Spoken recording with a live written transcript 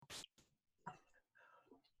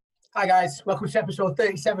Hi guys, welcome to episode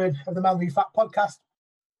 37 of the Man v Fat podcast.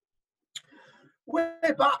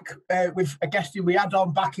 We're back with a guest who we had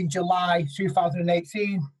on back in July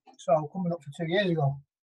 2018, so coming up to 2 years ago.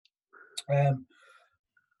 That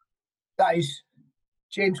is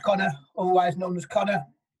James Connor, otherwise known as Connor.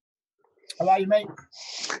 How are you, mate?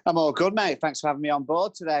 I'm all good, mate. Thanks for having me on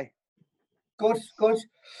board today. Good.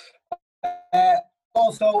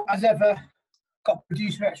 Also, as ever, got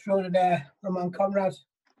producer extraordinaire, Roman Conrad.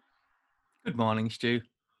 Good morning, Stu.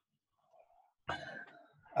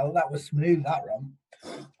 Oh, that was smooth, that, Ron.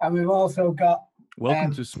 And we've also got...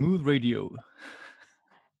 Welcome to Smooth Radio.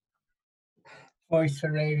 Face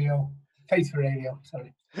for radio,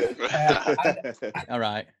 sorry. All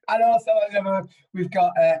right. And also, as ever, we've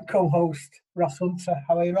got co-host Ross Hunter.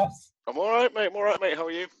 How are you, Ross? I'm all right, mate. How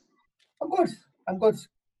are you? I'm good.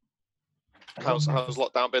 How's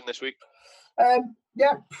lockdown been this week?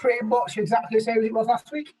 Yeah, pretty much exactly the same as it was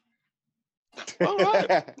last week. All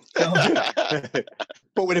right.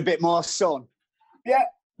 But with a bit more sun. Yeah,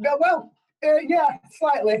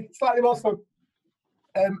 slightly more fun.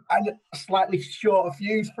 And slightly shorter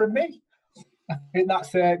views from me. I think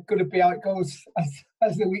that's going to be how it goes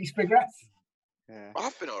as the weeks progress. Yeah.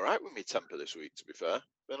 I've been all right with my temper this week, to be fair.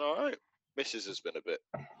 Been all right. Mrs. has been a bit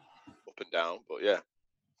up and down, but yeah.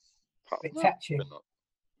 Bit touchy.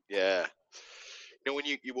 Yeah. You know, when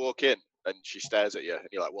you walk in and she stares at you and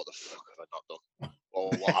you're like, what the fuck have I not done?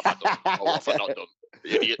 Or what have I done? Or what have I not done?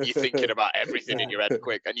 You're thinking about everything in your head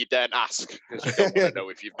quick and you daren't ask because you don't want to know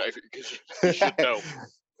if you've known, because you should know.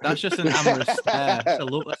 That's just an amorous stare.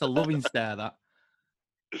 That's a loving stare, that.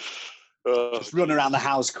 Just run around the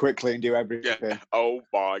house quickly and do everything. Yeah. Oh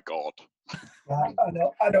my God. Yeah,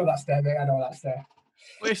 I know that stare, mate. I know that stare.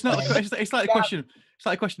 Well, it's not. It's like a question. It's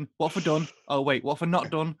like a question. What have I done? Oh wait, what have I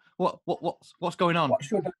not done? What's going on? What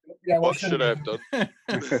should I have done?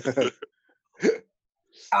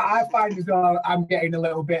 I find as well I'm getting a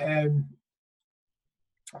little bit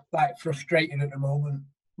like frustrated at the moment.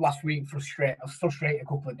 Last week, I was frustrated a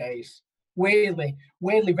couple of days. Weirdly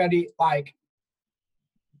very like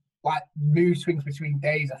mood swings between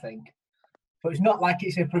days, I think. But it's not like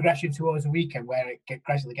it's a progression towards the weekend where it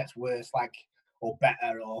gradually gets worse, or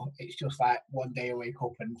better, or it's just like one day I wake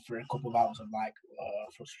up and for a couple of hours I'm like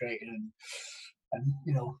frustrated and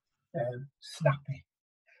snappy,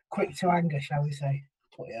 quick to anger, shall we say?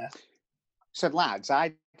 But yeah. So lads,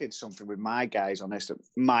 I did something with my guys on this that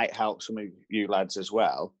might help some of you lads as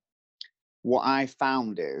well. What I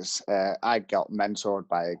found is I got mentored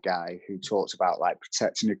by a guy who talks about like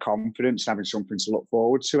protecting your confidence and having something to look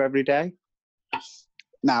forward to every day.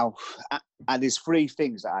 Now, and there's 3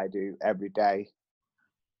 things that I do every day.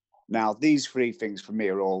 Now, these 3 things for me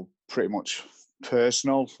are all pretty much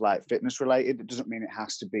personal, like fitness related. It doesn't mean it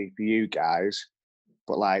has to be for you guys,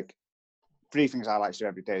 but like 3 things I like to do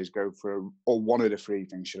every day is one of the 3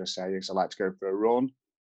 things, should I say, is I like to go for a run,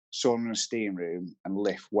 sauna and a steam room, and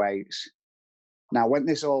lift weights. Now, when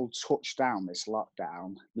this all touched down, this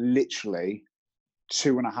lockdown, literally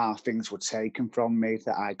 2.5 things were taken from me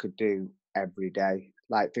that I could do every day,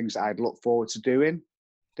 like things that I'd look forward to doing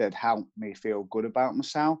that helped me feel good about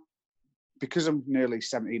myself. Because I'm nearly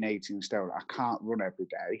 17, 18 stone, I can't run every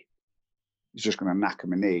day. It's just going to knacker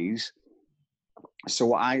my knees.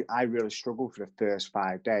 So I really struggled for the first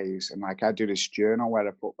 5 days. And like I do this journal where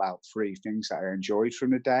I put about 3 things that I enjoyed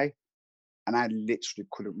from the day. And I literally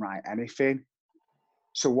couldn't write anything.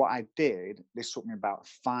 So what I did, this took me about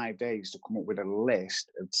 5 days to come up with a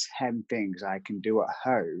list of 10 things I can do at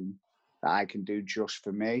home that I can do just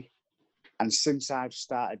for me. And since I've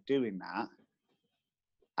started doing that,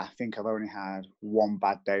 I think I've only had 1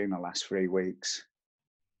 bad day in the last 3 weeks.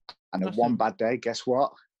 And the one bad day, guess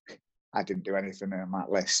what? I didn't do anything on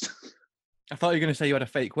that list. I thought you were going to say you had a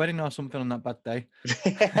fake wedding or something on that bad day.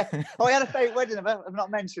 Oh, I had a fake wedding. I've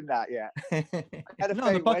not mentioned that yet. I had a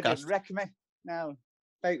fake wedding. Recommend? No,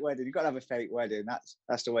 fake wedding. You've got to have a fake wedding.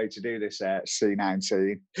 That's the way to do this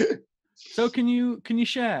C19. So can you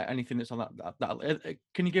share anything that's on that?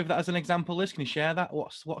 Can you give that as an example list? Can you share that?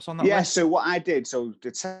 What's on that list? Yeah, so what I did, so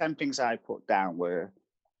the 10 things I put down were,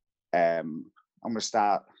 I'm going to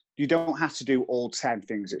start, you don't have to do all 10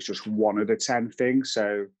 things, it's just one of the 10 things.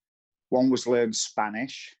 So one was learn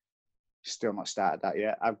Spanish, still not started that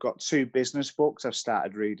yet. I've got 2 business books, I've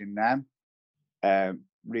started reading them.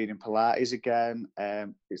 Reading Pilates again.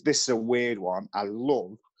 This is a weird one. I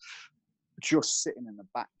love just sitting in the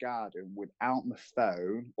back garden without my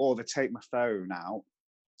phone, or they take my phone out,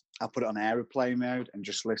 I put it on aeroplane mode and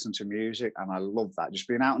just listen to music, and I love that. Just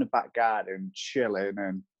being out in the back garden, chilling,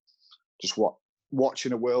 and just watching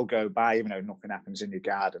the world go by, even though nothing happens in your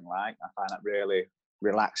garden. Like, I find that really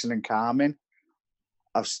relaxing and calming.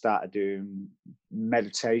 I've started doing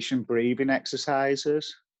meditation, breathing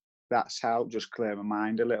exercises. That's helped just clear my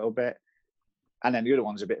mind a little bit. And then the other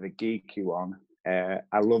one's a bit of a geeky one.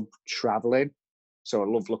 I love traveling. So I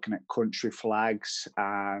love looking at country flags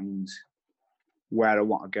and where I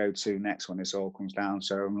want to go to next when this all comes down.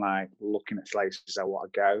 So I'm like looking at places I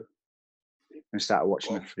want to go and start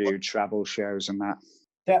watching a few travel shows and that.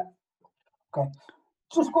 Yeah. Okay.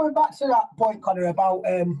 Just going back to that point, Connor, about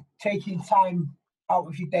taking time out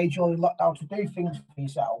of your day during lockdown to do things for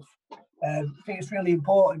yourself. I think it's really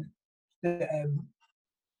important that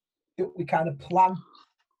we kind of plan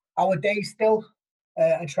our day still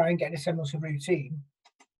and try and get in a semblance of routine.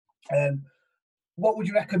 What would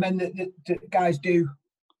you recommend that guys do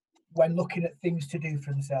when looking at things to do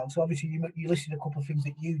for themselves? So obviously you listed a couple of things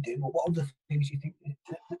that you do, but what other things do you think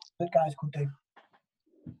that guys could do?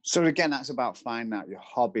 So again, that's about finding out your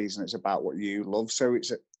hobbies, and it's about what you love. So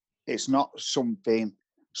it's not something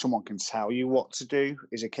someone can tell you what to do.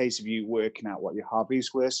 It's a case of you working out what your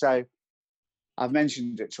hobbies were. So I've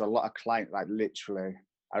mentioned it to a lot of clients, like literally,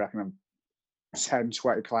 I reckon 10,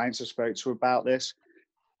 20 clients I spoke to about this.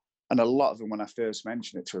 And a lot of them, when I first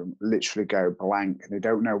mentioned it to them, literally go blank and they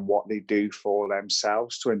don't know what they do for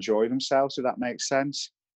themselves to enjoy themselves, if that makes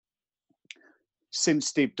sense.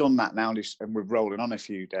 Since they've done that now, and we're rolling on a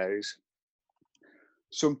few days,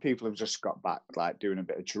 some people have just got back like doing a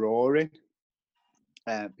bit of drawing.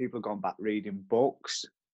 People have gone back reading books.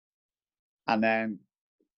 And then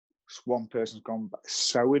one person's gone back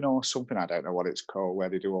sewing or something. I don't know what it's called, where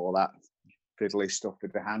they do all that fiddly stuff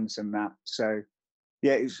with their hands and that. So,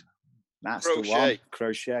 yeah, that's the one.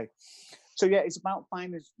 Crochet. So, yeah, it's about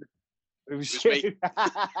finding... It was me.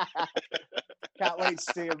 Can't wait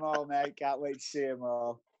to see them all, mate. Can't wait to see them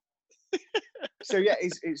all. So, yeah,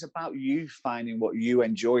 it's about you finding what you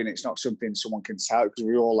enjoy, and it's not something someone can tell, because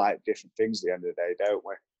we all like different things at the end of the day, don't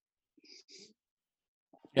we?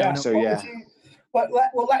 Yeah. So, yeah. Well,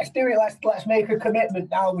 let's do it. Let's make a commitment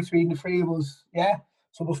now between the three of us. Yeah.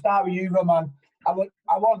 So we'll start with you, Roman. I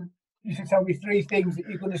want you to tell me 3 things that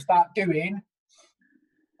you're going to start doing,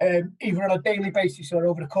 either on a daily basis or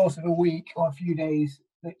over the course of a week or a few days,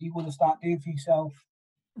 that you want to start doing for yourself.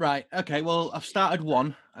 Right. Okay. Well, I've started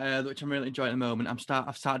one, which I'm really enjoying at the moment.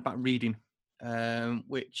 I've started back reading,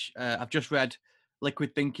 which I've just read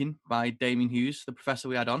Liquid Thinking by Damien Hughes, the professor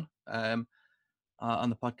we had on the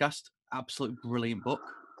podcast. Absolute brilliant book.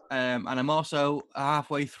 And I'm also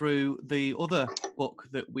halfway through the other book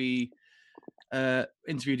that we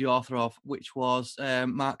interviewed the author of, which was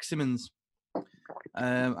Mark Simmons.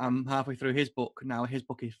 I'm halfway through his book now. His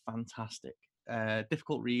book is fantastic.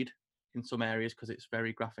 Difficult read in some areas because it's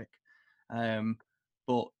very graphic,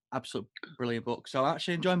 but absolute brilliant book. So I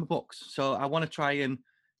actually enjoy my books. So I want to try and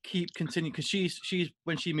continue, because she's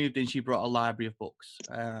when she moved in, she brought a library of books.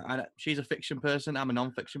 And she's a fiction person. I'm a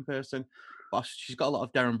non-fiction person, but she's got a lot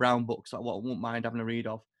of Derren Brown books that I won't mind having a read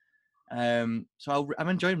of. So I'm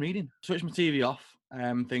enjoying reading. Switch my TV off.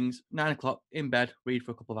 Things 9 o'clock in bed, read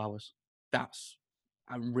for a couple of hours.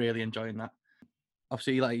 I'm really enjoying that.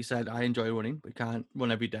 Obviously, like you said, I enjoy running, but can't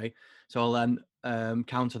run every day. So I'll then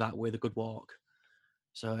counter that with a good walk.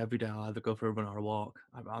 So every day I'll either go for a run or a walk.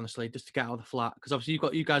 Honestly, just to get out of the flat, because obviously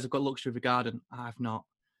you guys have got luxury of a garden. I've not,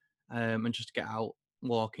 and just to get out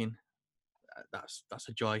walking, that's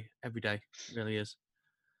a joy every day. It really is.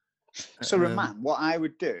 So, Roman, what I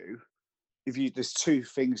would do, there's 2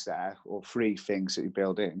 things there, or 3 things that you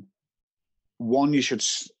build in. One,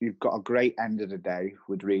 you've got a great end of the day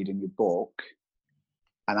with reading your book.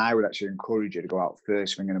 And I would actually encourage you to go out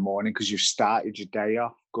first thing in the morning, because you've started your day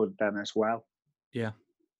off good then as well. Yeah.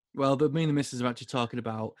 Well, me and the missus are actually talking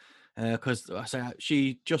about, because I say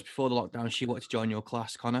she, just before the lockdown, she wanted to join your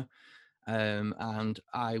class, Connor. And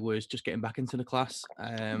I was just getting back into the class.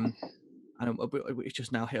 And it's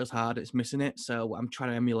just now hit us hard. It's missing it. So I'm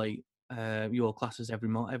trying to emulate your classes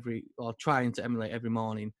trying to emulate every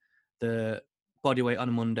morning. The body weight on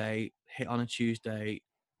a Monday, hit on a Tuesday.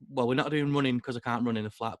 Well, we're not doing running because I can't run in the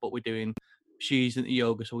flat, but we're doing, she's into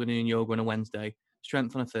yoga, so we're doing yoga on a Wednesday,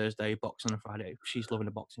 strength on a Thursday, boxing on a Friday. She's loving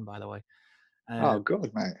the boxing, by the way. Oh,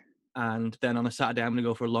 good, mate. And then on a Saturday, I'm going to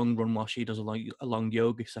go for a long run while she does a long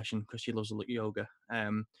yoga session, because she loves yoga.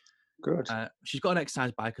 Good. She's got an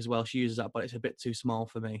exercise bike as well. She uses that, but it's a bit too small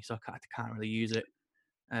for me, so I can't really use it.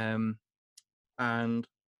 And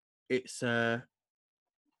it's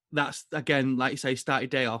that's, again, like you say, start your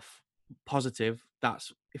day off positive.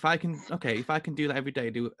 That's if I can do that every day,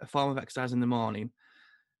 do a form of exercise in the morning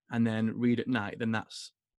and then read at night, then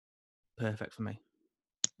that's perfect for me.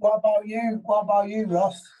 What about you,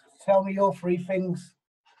 Ross? Tell me your 3 things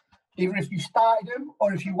Either if you started them,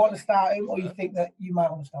 or if you want to start them, or you think that you might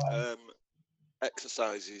want to start them.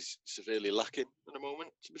 Exercise is severely lacking at the moment,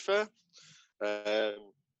 to be fair.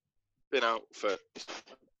 Been out for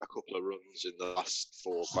a couple of runs in the last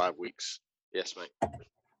 4 or 5 weeks. Yes, mate.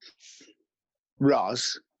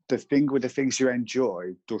 Roz, the thing with the things you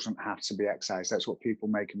enjoy doesn't have to be exercise. That's what people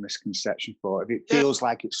make a misconception for. If it feels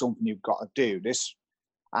like it's something you've got to do, this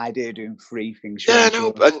idea of doing 3 things you enjoy.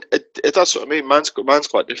 No, and that's what I mean. Mine's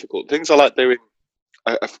quite difficult. Things I like doing.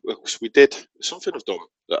 We did something I've done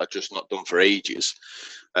that I've just not done for ages.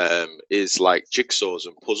 Is like jigsaws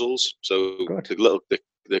and puzzles. So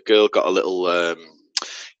the girl got a little, you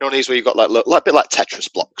know, these where you've got like a bit like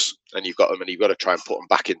Tetris blocks, and you've got them, and you've got to try and put them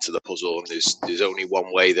back into the puzzle. And there's only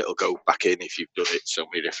one way that'll go back in if you've done it so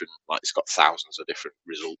many different. Like it's got thousands of different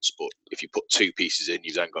results, but if you put 2 pieces in,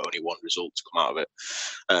 you've then got only one result to come out of it.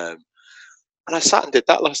 And I sat and did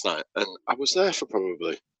that last night, and I was there for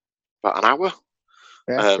probably about an hour.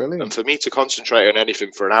 Yeah, brilliant. And for me to concentrate on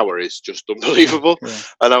anything for an hour is just unbelievable. Yeah.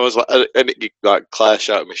 And I was like, like Claire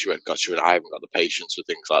shouted at me, she went, "God, I haven't got the patience for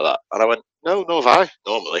things like that." And I went, "No, nor have I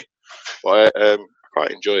normally." But I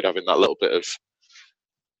quite enjoyed having that little bit of.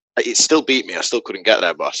 It still beat me. I still couldn't get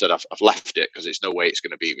there, but I said I've left it because there's no way it's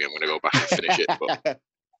going to beat me. I'm going to go back and finish it. But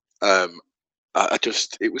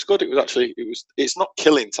it was good. It was actually, it's not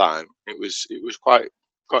killing time. It was quite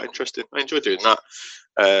interesting. I enjoy doing that.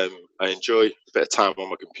 I enjoy a bit of time on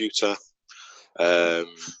my computer,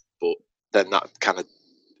 but then that kind of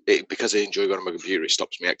because I enjoy going on my computer, it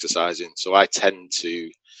stops me exercising. So I tend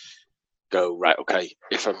to go right. Okay,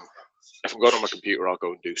 if I'm going on my computer, I'll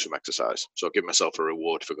go and do some exercise. So I'll give myself a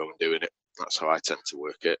reward for going and doing it. That's how I tend to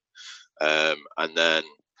work it. And then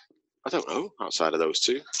I don't know, outside of those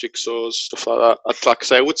 2, jigsaws, stuff like that. Like I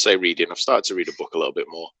say, I would say reading. I've started to read a book a little bit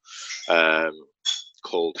more.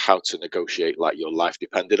 Called How to Negotiate Like Your Life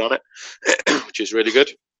Depended on It, which is really good.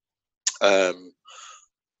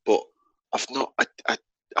 But I've not. I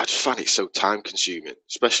just find it so time consuming.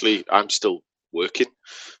 Especially, I'm still working,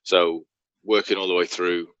 so working all the way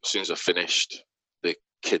through. As soon as I've finished, the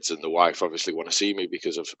kids and the wife obviously want to see me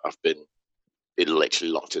because I've been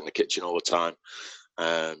literally locked in the kitchen all the time,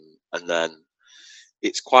 and then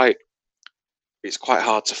it's quite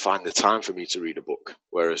hard to find the time for me to read a book.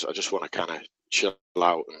 Whereas I just want to kind of chill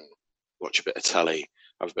out and watch a bit of telly,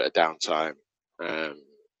 have a bit of downtime.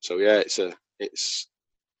 So yeah,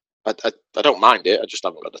 I don't mind it. I just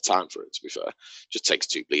haven't got the time for it, to be fair. It just takes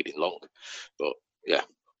too bleeding long. But yeah,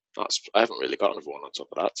 I haven't really got another one on top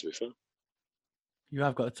of that, to be fair. You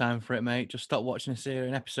have got the time for it, mate. Just stop watching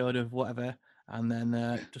an episode of whatever, and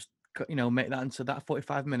then just make that into that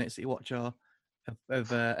 45 minutes that you watch of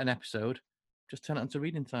an episode. Just turn it into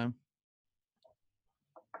reading time.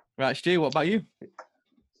 Right, Stu, what about you?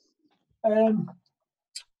 I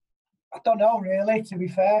don't know, really, to be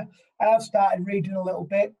fair. I have started reading a little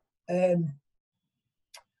bit. I'm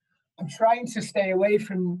trying to stay away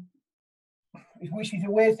from, which is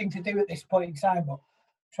a weird thing to do at this point in time, but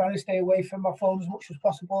trying to stay away from my phone as much as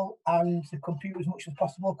possible and the computer as much as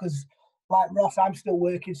possible, because like Ross, I'm still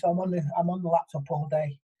working, so I'm on the laptop all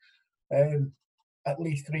day, at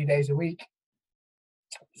least 3 days a week.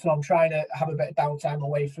 So I'm trying to have a bit of downtime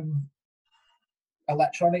away from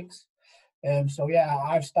electronics. So yeah,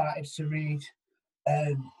 I've started to read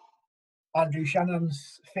Andrew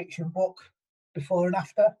Shannon's fiction book, Before and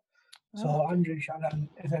After. So Andrew Shannon,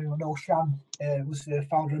 if anyone knows Shan, was the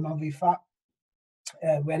founder of Man v Fat.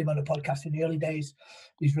 We had him on a podcast in the early days.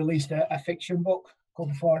 He's released a fiction book called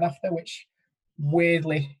Before and After, which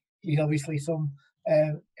weirdly, he's obviously some,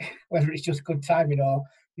 whether it's just good timing or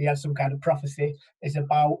he has some kind of prophecy, is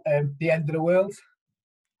about the end of the world.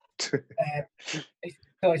 So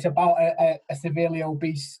it's about a severely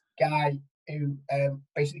obese guy who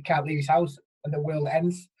basically can't leave his house and the world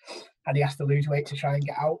ends, and he has to lose weight to try and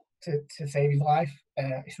get out to save his life.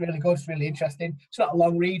 It's really good. It's really interesting. It's not a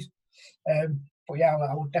long read, but yeah,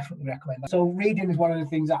 I would definitely recommend that. So reading is one of the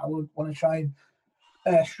things that I would want to try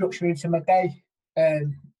and structure into my day.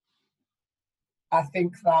 I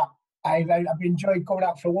think that I've enjoyed going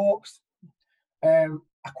out for walks. I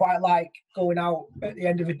quite like going out at the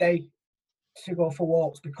end of the day to go for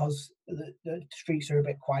walks because the streets are a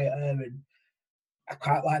bit quieter, and I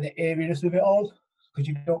quite like the eeriness of it all because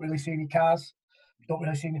you don't really see any cars, you don't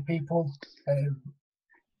really see any people.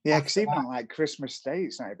 Yeah, because even on like Christmas Day,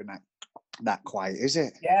 it's not even that quiet, is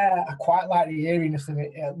it? Yeah, I quite like the eeriness of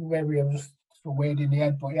it. Maybe I'm just weird in the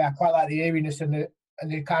end, but yeah, I quite like the eeriness and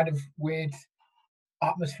the kind of weird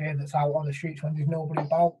atmosphere that's out on the streets when there's nobody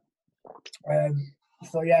about.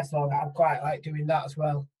 So I quite like doing that as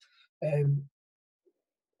well. And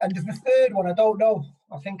there's the third one, I don't know.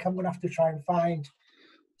 I think I'm going to have to try and find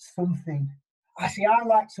something. I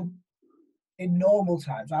like to, in normal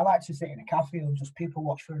times, I like to sit in a cafe and just people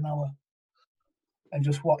watch for an hour and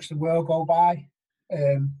just watch the world go by,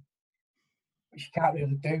 which you can't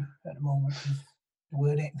really do at the moment because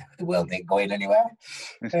the world ain't going anywhere.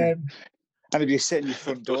 And if you sit in your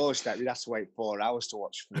front doorstep, you'd have to wait 4 hours to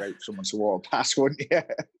wait for someone to walk past, wouldn't you?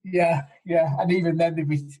 Yeah. And even then, they'd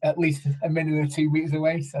be at least a minute or 2 weeks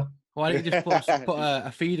away. So why don't you just put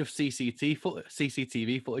a feed of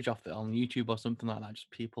CCTV footage off it on YouTube or something like that?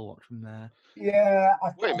 Just people watch from there. Yeah.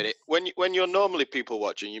 Wait a minute. When you're normally people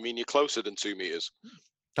watching, you mean you're closer than 2 meters?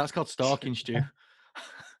 That's called stalking, Stu.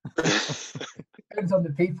 Depends on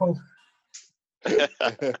the people. Tell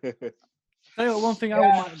you what, one thing I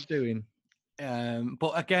wouldn't mind doing,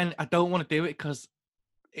 but again, I don't want to do it because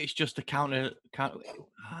it's just a counter.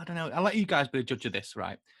 I don't know. I'll let you guys be the judge of this,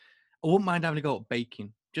 right? I wouldn't mind having to go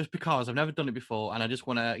baking just because I've never done it before, and I just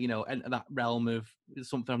want to, enter that realm of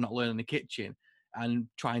something I'm not learning in the kitchen and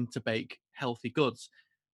trying to bake healthy goods.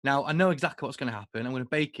 Now I know exactly what's going to happen. I'm going to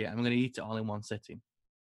bake it. I'm going to eat it all in one sitting.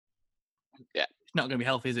 Yeah, it's not going to be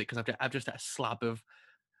healthy, is it? Because I've just had a slab of.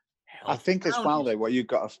 I think as well, though, what you've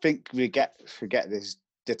got to think, forget this,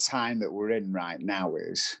 the time that we're in right now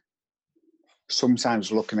is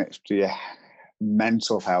sometimes looking at your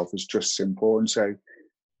mental health is just as important. So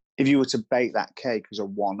if you were to bake that cake as a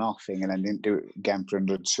one-off thing and then didn't do it again for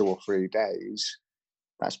another 2 or 3 days,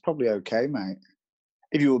 that's probably okay, mate.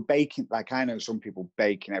 If you were baking, like I know some people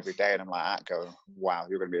baking every day and I'm like that going, wow,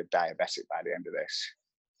 you're going to be a diabetic by the end of this.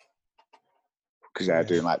 Because they're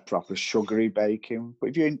doing like proper sugary baking. But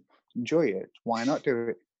if you enjoy it, why not do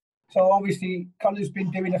it? So obviously, Connor's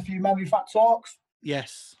been doing a few memory fat talks.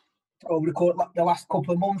 Yes. Over the last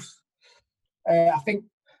couple of months. I think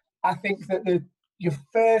that your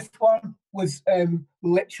first one was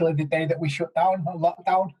literally the day that we shut down on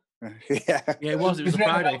lockdown. Yeah, it was a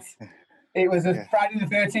Friday. It was a Friday the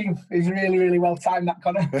 13th. It was really, really well timed, that,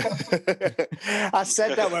 Connor. I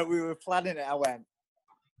said that when we were planning it. I went,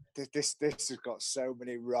 this has got so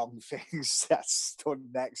many wrong things that's stood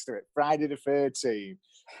next to it. Friday the 13th,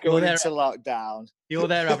 going into lockdown. You're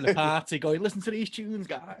there having a party, going, listen to these tunes,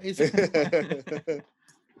 guys.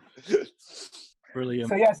 Brilliant.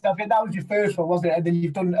 So yes, I think that was your first one, wasn't it? And then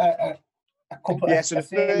you've done a couple. Yeah. So the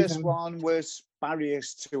first one was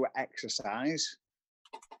barriers to exercise,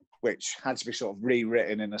 which had to be sort of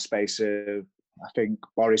rewritten in a space of. I think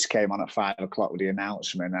Boris came on at 5 o'clock with the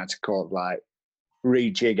announcement. And I had to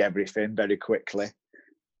rejig everything very quickly.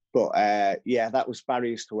 But that was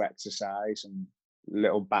barriers to exercise and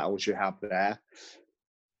little battles you have there.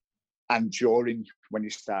 And during when you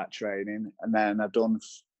start training. And then I've done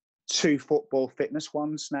 2 football fitness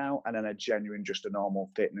ones now, and then just a normal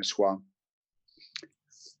fitness one.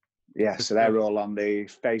 Yeah, so they're all on the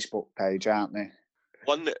Facebook page, aren't they?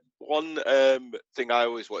 One thing I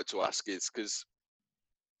always wanted to ask is, because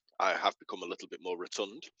I have become a little bit more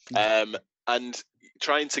rotund, and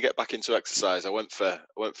trying to get back into exercise, I went for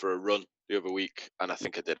a run the other week, and I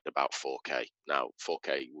think I did about 4K. Now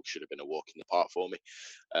 4K should have been a walk in the park for me,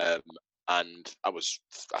 and I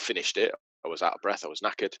finished it. I was out of breath. I was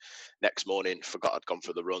knackered. Next morning, forgot I'd gone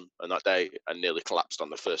for the run, and that day I nearly collapsed on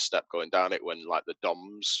the first step going down it when like the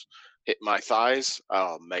DOMs hit my thighs.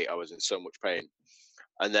 Oh mate, I was in so much pain.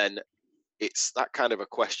 And then it's that kind of a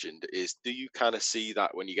question is, do you kind of see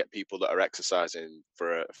that when you get people that are exercising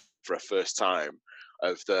for a first time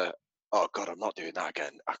of the, oh God, I'm not doing that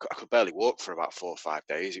again. I could barely walk for about 4 or 5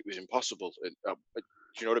 days. It was impossible.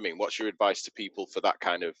 Do you know what I mean? What's your advice to people for that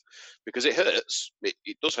kind of, because it hurts. It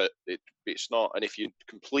does hurt. It's not, and if you're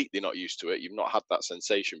completely not used to it, you've not had that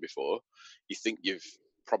sensation before, you think you've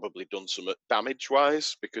probably done some damage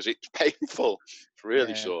wise because it's painful. It's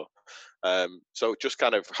really sore. So just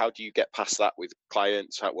kind of, how do you get past that with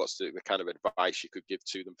clients? What's the kind of advice you could give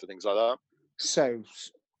to them for things like that? So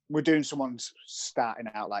we're doing someone starting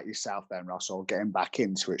out like yourself then, Ross, or getting back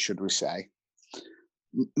into it, should we say.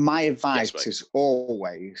 My advice is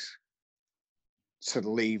always to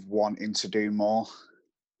leave wanting to do more.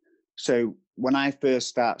 So when I first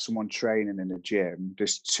start someone training in the gym,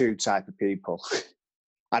 there's 2 types of people.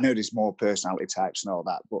 I know there's more personality types and all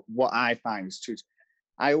that, but what I find is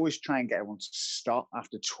I always try and get everyone to stop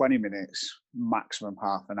after 20 minutes, maximum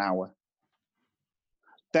half an hour.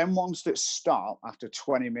 Then ones that stop after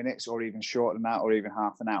 20 minutes or even shorter than that or even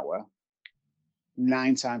half an hour,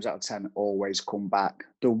 9 times out of 10 always come back.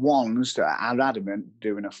 The ones that are adamant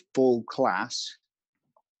doing a full class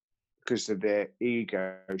because of their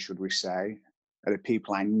ego, should we say, are the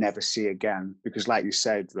people I never see again. Because like you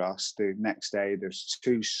said, Ross, the next day they're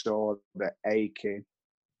too sore, they're aching.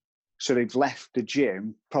 So they've left the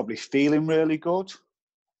gym probably feeling really good.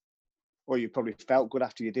 Or you probably felt good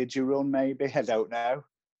after you did your run, maybe. I don't know.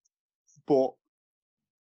 But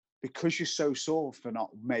because you're so sore for not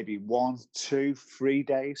maybe 1, 2, 3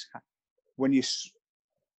 days, when you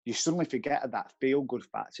suddenly forget of that feel-good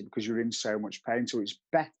factor because you're in so much pain. So it's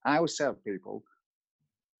better. I always tell people,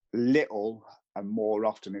 little and more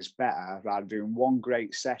often is better rather than doing one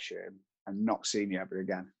great session and not seeing you ever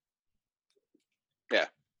again. Yeah.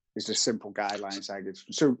 It's the simple guidelines I give.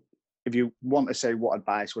 So if you want to say what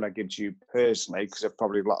advice would I give to you personally, because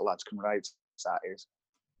probably a lot of lads can relate to that, is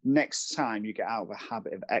next time you get out of a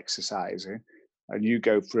habit of exercising and you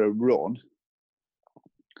go for a run,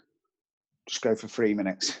 just go for 3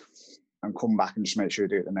 minutes and come back and just make sure you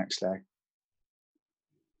do it the next day.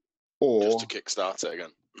 Or just to kickstart it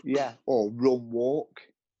again. Yeah, or run, walk.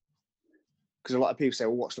 Because a lot of people say,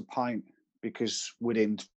 well, what's the point? Because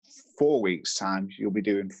within 4 weeks' time, you'll be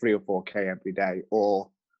doing 3 or 4K every day, or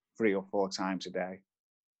 3 or 4 times a day.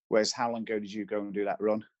 Whereas how long ago did you go and do that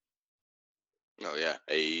run? Oh yeah,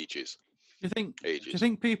 ages. Do you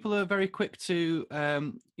think people are very quick to,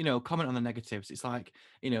 comment on the negatives? It's like,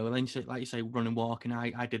 like you say, running, walking.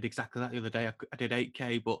 I did exactly that the other day. I did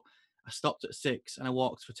 8K, but I stopped at 6 and I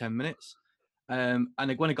walked for 10 minutes. And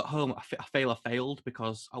when I got home, I failed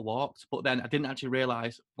because I walked. But then I didn't actually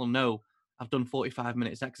realise, well, no, I've done 45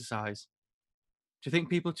 minutes exercise. Do you think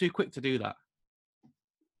people are too quick to do that?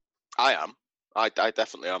 I am. I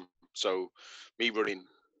definitely am. So me running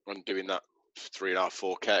and doing that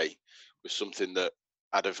 3.5, 4K was something that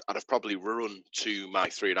I'd have probably run to my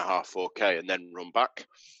 3.5, 4K and then run back.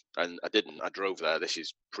 And I didn't. I drove there. This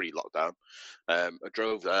is pre-lockdown. I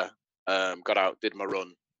drove there, got out, did my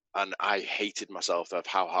run, and I hated myself of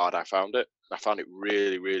how hard I found it. I found it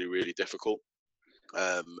really, really, really difficult.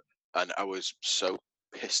 And I was so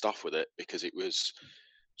pissed off with it because it was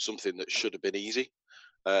something that should have been easy.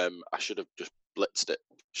 I should have just blitzed it.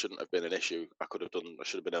 Shouldn't have been an issue. I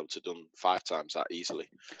should have been able to done 5 times that easily.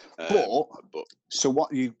 But so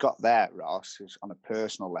what you've got there, Ross, is on a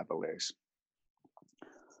personal level is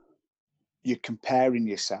you're comparing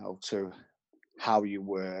yourself to how you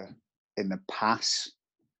were in the past.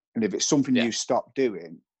 And if it's something you stop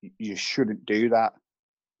doing, you shouldn't do that.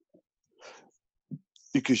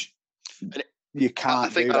 Because you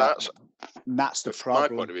can't do that. That's the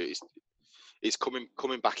problem. My point of view is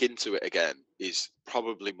coming back into it again is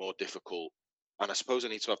probably more difficult. And I suppose I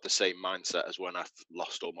need to have the same mindset as when I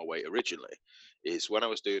lost all my weight originally. Is when I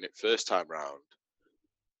was doing it first time round,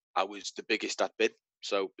 I was the biggest I'd been.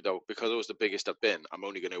 So because I was the biggest I've been, I'm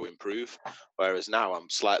only going to improve. Whereas now I'm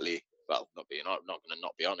slightly, well, not going to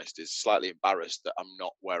not be honest, is slightly embarrassed that I'm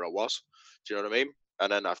not where I was. Do you know what I mean?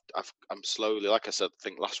 And then I'm slowly, like I said, I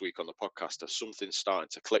think last week on the podcast, there's something starting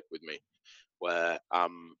to click with me where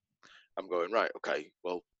I'm going, right, okay,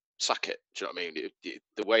 well, sack it. Do you know what I mean?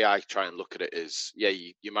 The way I try and look at it is, yeah,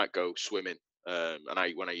 you might go swimming. And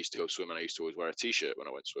when I used to go swimming, I used to always wear a t-shirt when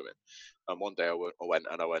I went swimming. And one day I went,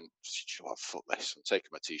 oh, fuck this, I'm taking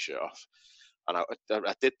my t-shirt off. And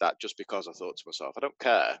I did that just because I thought to myself, I don't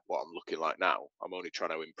care what I'm looking like now. I'm only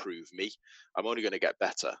trying to improve me. I'm only going to get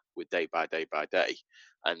better with day by day by day.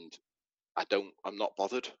 And I'm not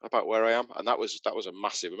bothered about where I am. And that was a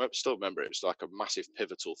massive, I still remember it was like a massive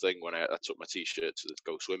pivotal thing when I took my t-shirt to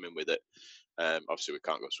go swimming with it. Obviously we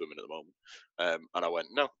can't go swimming at the moment. And I went,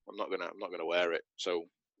 no, I'm not gonna wear it. So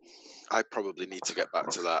I probably need to get back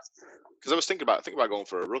to that. Because I was thinking about going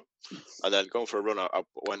for a run. And then going for a run, I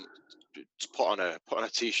went to put on a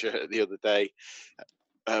t-shirt the other day,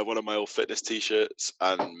 one of my old fitness t-shirts,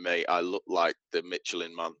 and mate, I looked like the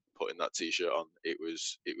Michelin man putting that t-shirt on. It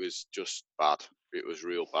was just bad. It was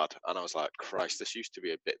real bad. And I was like, Christ, this used to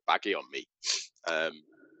be a bit baggy on me. And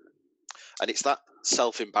it's that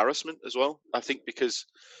self-embarrassment as well, I think, because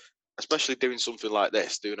especially doing something like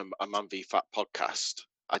this, doing a Man v Fat podcast,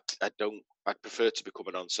 I'd prefer to be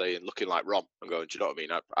coming on saying, looking like Rom and going, do you know what I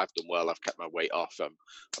mean? I've done well. I've kept my weight off. I'm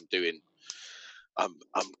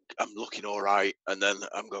looking all right, and then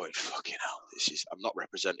I'm going, fucking hell, I'm not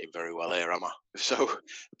representing very well here, am I? So,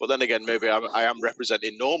 but then again, maybe I am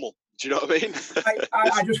representing normal. Do you know what I mean?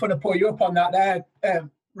 I just want to pull you up on that there,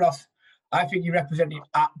 Ross. I think you represent it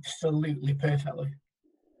absolutely perfectly.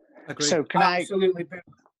 Agreed. So absolutely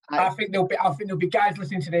perfectly. I think there'll be guys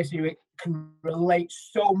listening to this who can relate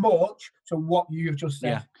so much to what you've just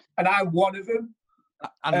said, and I'm one of them.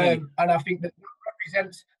 And I think that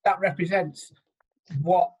represents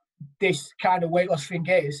what this kind of weight loss thing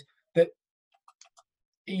is, that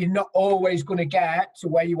you're not always going to get to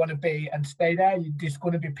where you want to be and stay there. You're just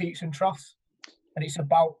going to be peaks and troughs, and it's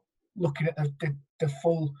about looking at the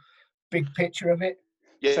full big picture of it.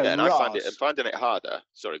 Yeah, So, and I'm Ross, finding it harder.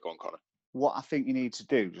 Sorry, go on, Connor. what I think you need to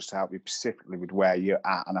do, just to help you specifically with where you're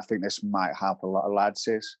at, and I think this might help a lot of lads,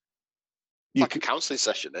 is It's like a counselling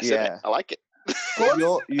session, this, isn't it? yeah. I like it.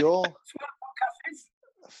 You're That's what a podcast is.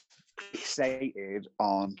 fixated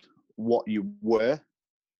on what you were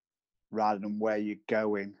rather than where you're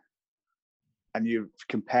going, and you're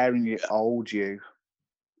comparing your old you.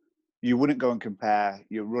 You wouldn't go and compare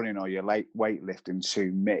your running or your weightlifting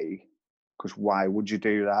to me, because why would you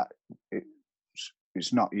do that?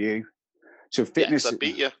 It's not you. So fitness, I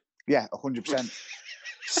beat you. yeah, 100%.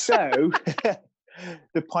 So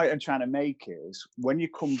the point I'm trying to make is when you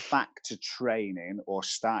come back to training or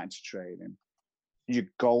starting to training, your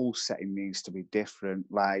goal setting needs to be different.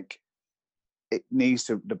 Like it needs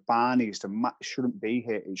to, the bar needs to, shouldn't be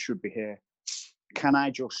here. It should be here. Can I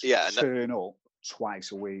just turn up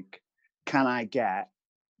twice a week? Can I get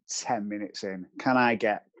 10 minutes in? Can I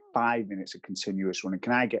get 5 minutes of continuous running?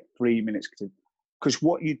 Can I get 3 minutes? Because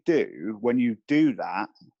what you do when you do that,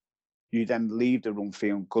 you then leave the run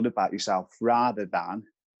feeling good about yourself, rather than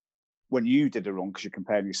when you did a run, because you're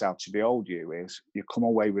comparing yourself to the old you, is you come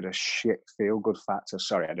away with a shit feel good factor.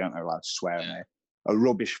 Sorry, I don't know how to swear in there. A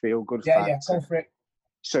rubbish feel good factor. Yeah, go for it.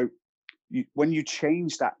 So when you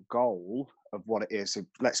change that goal of what it is, so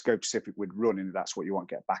let's go specific with running, that's what you want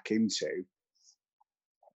to get back into,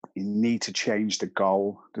 you need to change the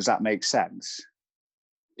goal. Does that make sense?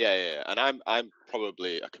 Yeah. And I'm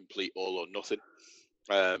probably a complete all or nothing.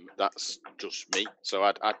 That's just me. So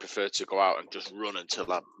I'd prefer to go out and just run until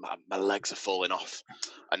my legs are falling off,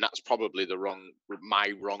 and that's probably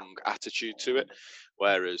my wrong attitude to it.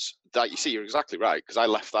 Whereas that, you see, you're exactly right, because I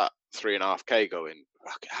left that 3.5K going,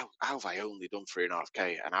 how have I only done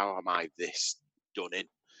 3.5K, and how am I this done in?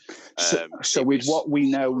 So with what we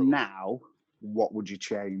know now, what would you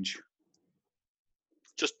change?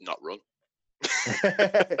 Just not run.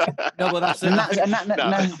 No, but that's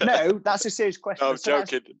no, that's a serious question. No,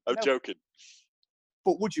 I'm joking.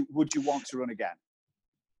 But would you want to run again?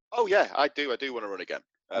 Oh yeah, I do want to run again.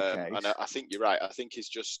 Okay. And I think you're right. I think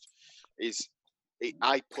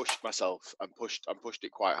I pushed myself and pushed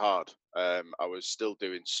it quite hard. I was still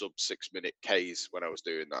doing sub 6 minute Ks when I was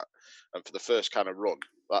doing that, and for the first kind of run,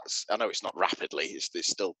 I know it's not rapidly. It's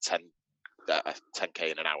still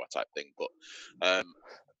 10K in an hour type thing, but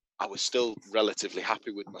I was still relatively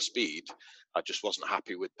happy with my speed. I just wasn't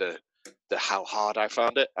happy with the how hard I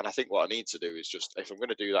found it. And I think what I need to do is just, if I'm going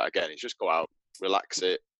to do that again, is just go out, relax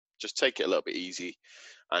it, just take it a little bit easy,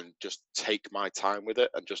 and just take my time with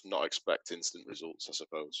it, and just not expect instant results, I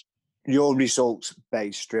suppose. You're results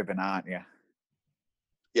based driven, aren't you?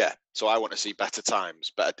 Yeah. So I want to see better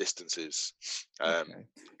times, better distances. Okay.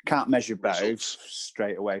 Can't measure both results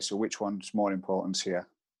straight away. So which one's more important to you?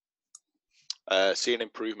 See an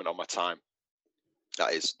improvement on my time.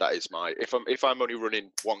 That is my, if I'm only running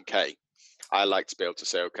 1K, I like to be able to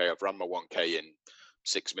say, okay, I've run my 1K in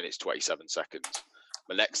 6 minutes 27 seconds.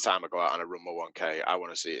 The next time I go out and I run my 1K, I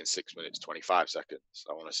want to see it in 6 minutes 25 seconds.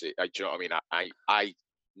 I want to see. Do you know what I mean? I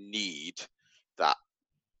need that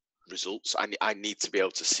results. I need to be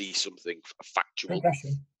able to see something factual.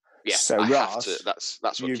 Progression. Yeah. So Ross,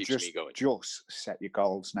 that's what keeps me going. Just set your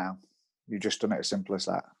goals now. You've just done it as simple as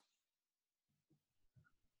that.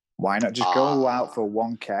 Why not just go out for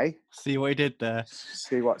 1K? See what he did there.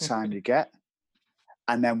 See what time you get.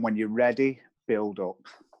 And then when you're ready, build up.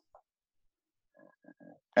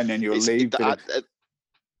 And then you'll leave.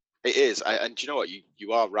 It is. And do you know what?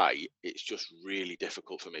 You are right. It's just really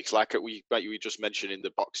difficult for me. It's like we just mentioned in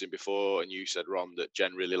the boxing before, and you said, Ron, that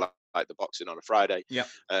Jen really liked the boxing on a Friday. Yeah.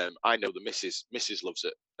 I know the missus loves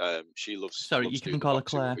it. She loves. Sorry, you can call her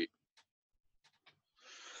Claire.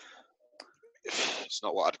 It's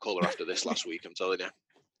not what I'd call her after this last week, I'm telling you.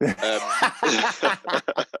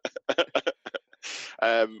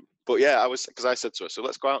 But yeah, because I said to her, so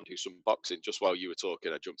let's go out and do some boxing. Just while you were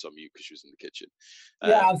talking, I jumped on mute because she was in the kitchen.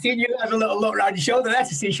 Yeah, I've seen you have a little look around your shoulder there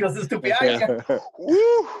to see she wasn't stood behind you.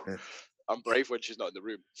 Woo! I'm brave when she's not in the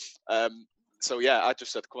room. So yeah, I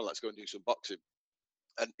just said, come on, let's go and do some boxing.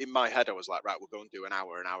 And in my head, I was like, right, we'll go and do an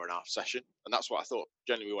hour and a half session. And that's what I thought.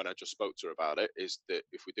 Genuinely, when I just spoke to her about it, is that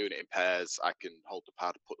if we're doing it in pairs, I can hold the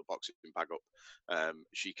pad, put the boxing bag up.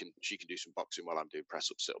 She can do some boxing while I'm doing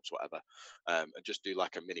press-ups, sit-ups, whatever, and just do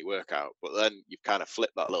like a mini workout. But then you've kind of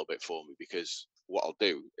flipped that a little bit for me, because what I'll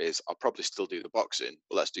do is I'll probably still do the boxing,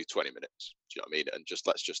 but let's do 20 minutes. Do you know what I mean? And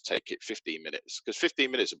let's just take it 15 minutes, because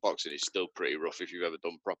 15 minutes of boxing is still pretty rough if you've ever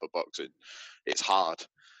done proper boxing. It's hard.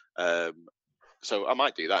 So I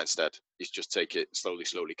might do that instead. Is just take it slowly,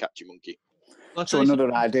 catch your monkey. Well, I'll So tell you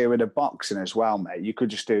another idea with the boxing as well, mate, you could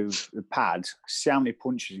just do the pad, see how many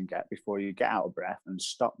punches you can get before you get out of breath and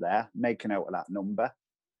stop there, make a note of that number.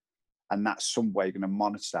 And that's some way you're going to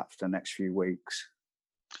monitor that for the next few weeks.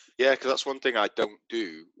 Yeah, because that's one thing I don't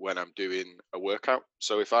do when I'm doing a workout.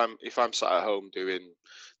 So if I'm sat at home doing,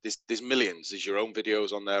 there's millions. There's your own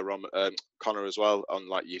videos on there, Connor, as well, on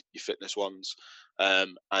like your fitness ones.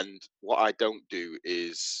 And what I don't do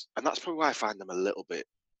is, and that's probably why I find them a little bit,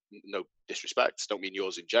 no disrespect, don't mean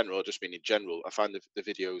yours in general, I just mean in general, I find the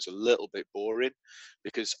videos a little bit boring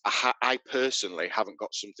because I personally haven't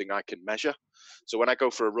got something I can measure. So when I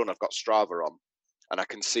go for a run, I've got Strava on, and I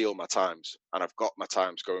can see all my times, and I've got my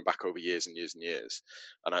times going back over years and years and years,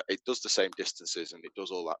 and it does the same distances and it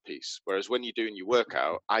does all that piece. Whereas when you're doing your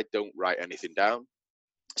workout, I don't write anything down.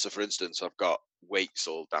 So for instance, I've got weights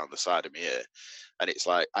all down the side of me here, and it's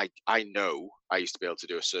like I know I used to be able to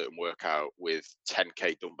do a certain workout with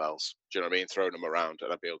 10k dumbbells. Do you know what I mean? Throwing them around,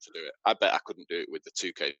 and I'd be able to do it. I bet I couldn't do it with the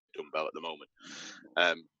 2k dumbbell at the moment.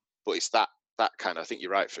 But it's that kind of, I think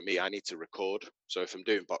you're right. For me, I need to record. So if I'm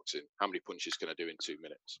doing boxing, how many punches can I do in 2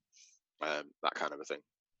 minutes? That kind of a thing.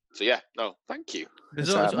 So yeah, no, thank you. I It's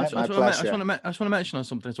all right, mate, my pleasure. just want to mention on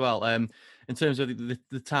something as well. In terms of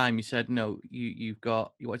the time you said, no, you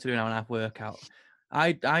wanted to do an hour and a half workout.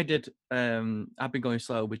 I did. I've been going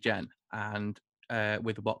slow with Jen and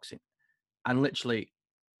with the boxing, and literally,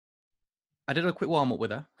 I did a quick warm up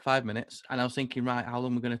with her, 5 minutes, and I was thinking, right, how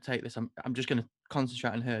long are we going to take this? I'm just going to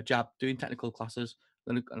concentrate on her jab, doing technical classes.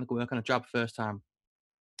 I'm going to work on a jab first time.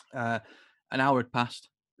 An hour had passed,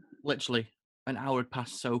 literally. An hour had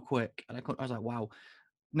passed so quick, and I was like, "Wow!"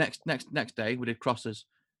 Next day, we did crosses,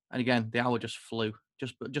 and again, the hour just flew.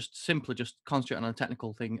 Just simply concentrating on a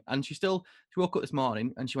technical thing. And she woke up this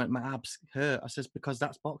morning and she went, "My abs hurt." I says, "Because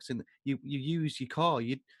that's boxing. You use your core.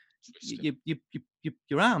 Your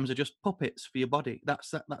arms are just puppets for your body.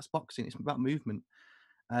 That's boxing. It's about movement."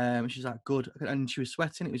 She's like, "Good," and she was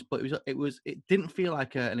sweating. It didn't feel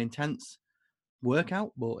like an intense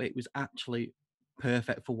workout, but it was actually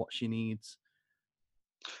perfect for what she needs.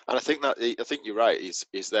 And I think you're right. Is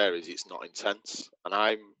it's not intense, and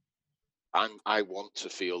I want to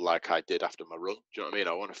feel like I did after my run. Do you know what I mean?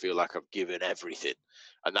 I want to feel like I've given everything,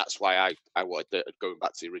 and that's why I wanted, going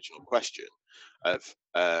back to the original question of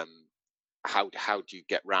how do you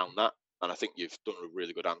get round that? And I think you've done a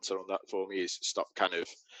really good answer on that for me. Is stop kind of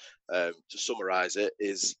to summarise it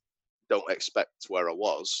is, don't expect where I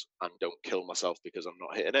was and don't kill myself because I'm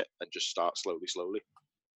not hitting it, and just start slowly.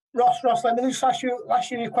 Ross, let me just ask you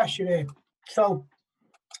a question here. So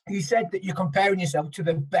you said that you're comparing yourself to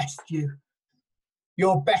the best you,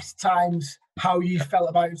 your best times, how you felt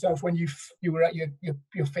about yourself when you were at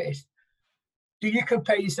your fittest. Do you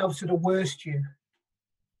compare yourself to the worst you?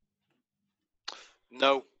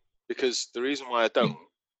 No, because the reason why I don't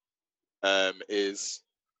is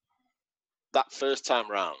that first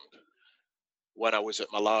time round when I was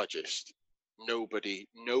at my largest, nobody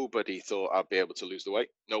thought I'd be able to lose the weight.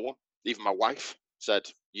 No one, even my wife said,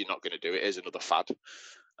 "You're not going to do it. Here's another fad."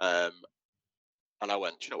 And I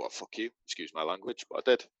went, "You know what? Fuck you." Excuse my language, but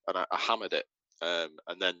I did, and I hammered it,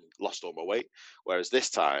 and then lost all my weight. Whereas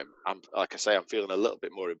this time, I'm feeling a little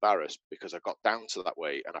bit more embarrassed because I got down to that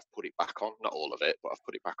weight and I've put it back on. Not all of it, but I've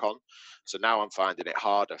put it back on. So now I'm finding it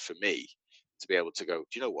harder for me to be able to go,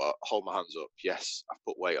 "Do you know what? Hold my hands up. Yes, I've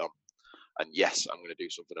put weight on. And yes, I'm going to do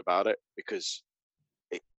something about it," because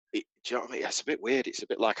it, do you know what I mean? It's a bit weird. It's a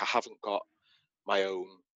bit like I haven't got my own,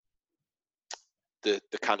 the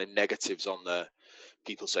kind of negatives on the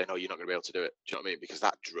people saying, "Oh, you're not going to be able to do it." Do you know what I mean? Because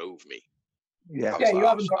that drove me. Yeah. Yeah, you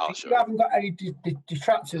haven't got any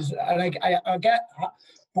detractors, and I get that.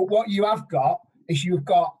 But what you have got is you've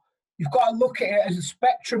got to look at it as a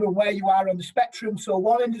spectrum of where you are on the spectrum. So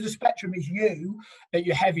one end of the spectrum is you at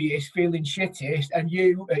your heaviest, feeling shittiest, and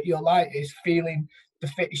you at your lightest, feeling the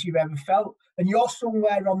fittest you've ever felt. And you're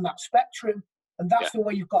somewhere on that spectrum, and that's the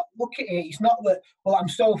way you've got to look at it. It's not that, well, I'm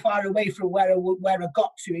so far away from where I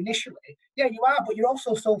got to initially. Yeah, you are, but you're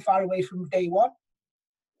also so far away from day one.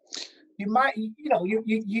 You might,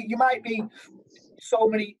 you might be so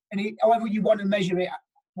many, and however you want to measure it,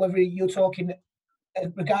 whether you're talking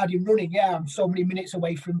regarding running, yeah, I'm so many minutes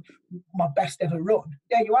away from my best ever run.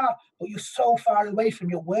 Yeah, you are, but you're so far away from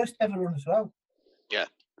your worst ever run as well. Yeah.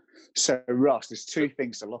 So, Ross, there's two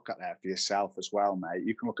things to look at there for yourself as well, mate.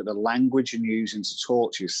 You can look at the language you're using to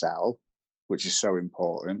talk to yourself, which is so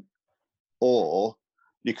important, or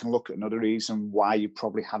you can look at another reason why you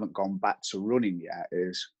probably haven't gone back to running yet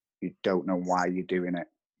is you don't know why you're doing it.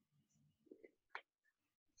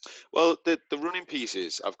 Well, the running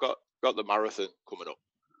pieces, I've got the marathon coming up,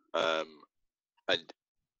 and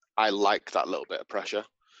I like that little bit of pressure.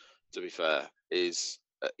 To be fair, is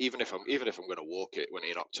even if I'm going to walk it when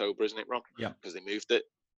in October, isn't it, Ron? Yeah. Because they moved it.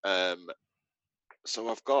 So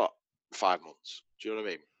I've got 5 months. Do you know what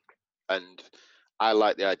I mean? And I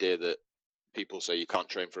like the idea that people say you can't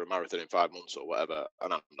train for a marathon in 5 months or whatever,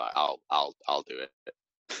 and I'm like, I'll do it.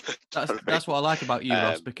 That's what I like about you,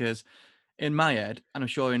 Ross, Um, because in my head, and I'm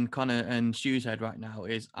sure in Connor and Stu's head right now,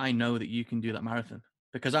 is I know that you can do that marathon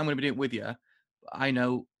because I'm going to be doing it with you. I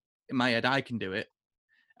know in my head I can do it.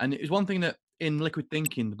 And it's one thing that in Liquid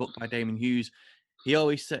Thinking, the book by Damon Hughes, he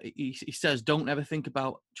always he says, don't ever think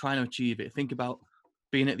about trying to achieve it. Think about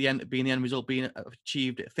being at the end, being the end result, being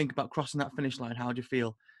achieved it. Think about crossing that finish line. How do you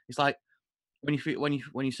feel? It's like when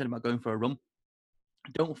you said about going for a run,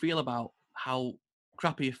 don't feel about how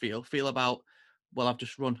crappy you feel. Feel about, well, I've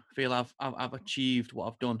just run. Feel I've achieved what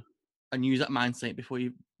I've done, and use that mindset before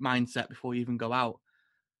you even go out.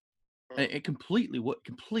 And it completely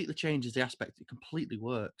changes the aspect. It completely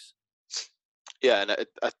works. Yeah, and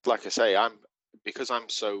like I say, because I'm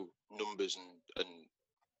so numbers and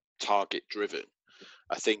target driven.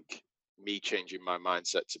 I think me changing my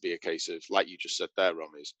mindset to be a case of, like you just said there,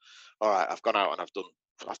 Rom, is all right. I've gone out and I've done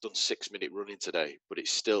 6-minute running today, but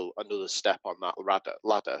it's still another step on that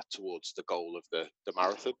ladder towards the goal of the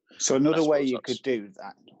marathon. So another way you could do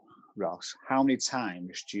that, Ross, how many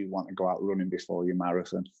times do you want to go out running before your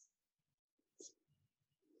marathon?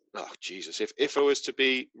 Oh Jesus! If I was to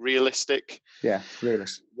be realistic, yeah,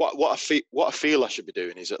 realistic. What I feel I should be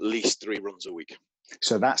doing is at least 3 runs a week.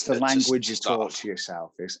 So that's the language you talk to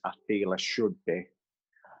yourself. Is I feel I should be.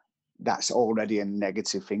 That's already a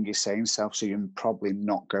negative thing you're saying self. So you're probably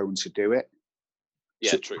not going to do it.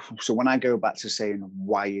 Yeah, true. So when I go back to saying,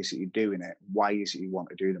 why is it you're doing it? Why is it you want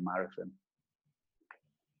to do the marathon?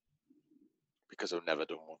 Because I've never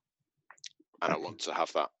done one, and I want to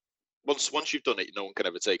have that. Once you've done it, no one can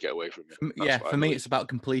ever take it away from you. For me, it's about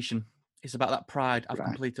completion. It's about that pride. I've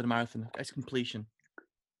completed a marathon. It's completion.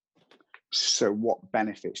 So what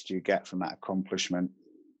benefits do you get from that accomplishment?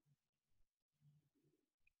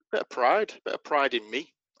 Bit of pride in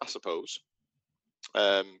me, I suppose.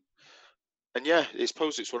 And yeah, I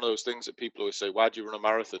suppose it's one of those things that people always say, why do you run a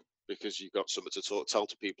marathon? Because you've got something to tell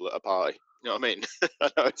to people at a party. You know what I mean? I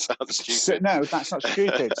know it sounds stupid. So, no, that's not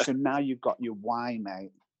stupid. So now you've got your why,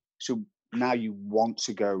 mate. So now you want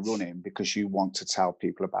to go running because you want to tell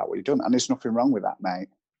people about what you've done. And there's nothing wrong with that, mate.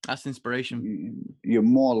 That's inspiration. You're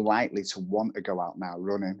more likely to want to go out now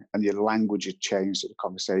running, and your language has changed to the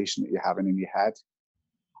conversation that you're having in your head.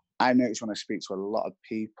 I notice when I speak to a lot of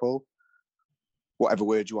people, whatever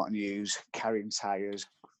word you want to use, carrying tires,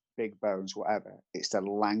 big bones, whatever, it's the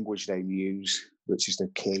language they use, which is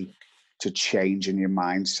the key to changing your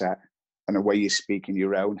mindset and the way you speak in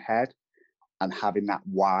your own head and having that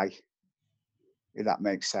why, if that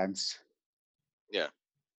makes sense. Yeah.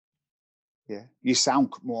 Yeah. You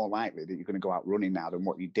sound more likely that you're going to go out running now than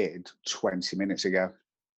what you did 20 minutes ago.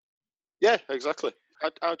 Yeah, exactly.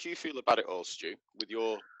 How do you feel about it all, Stu, with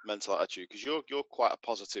your mental attitude? Because you're quite a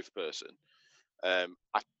positive person. I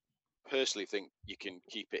personally think you can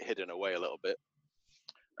keep it hidden away a little bit,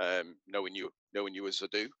 knowing you as I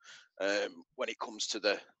do. When it comes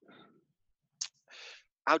to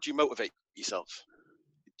how do you motivate yourself?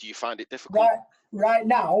 Do you find it difficult? Right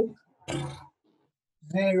now,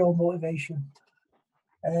 zero motivation.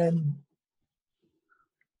 I've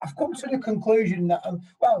come to the conclusion that,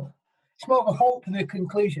 it's more of a hope than a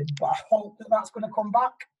conclusion, but I hope that that's going to come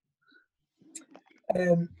back.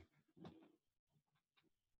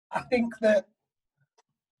 I think that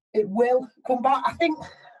it will come back. I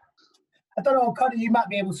don't know, Connor, you might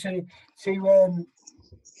be able to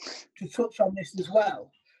touch on this as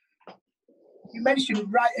well. You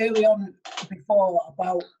mentioned right early on before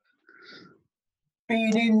about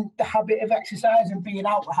being in the habit of exercise and being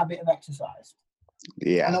out the habit of exercise.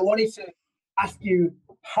 Yeah. And I wanted to ask you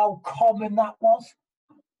how common that was.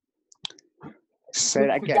 Say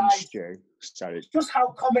that again, Stu. Sorry. Just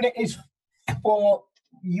how common it is for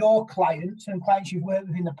your clients and clients you've worked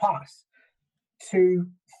with in the past to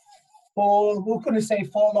fall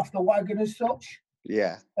off the wagon as such.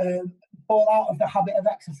 Yeah. Fall out of the habit of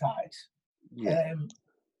exercise. Yeah.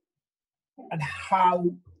 And how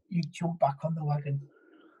you jump back on the wagon.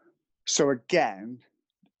 So again,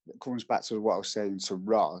 it comes back to what I was saying to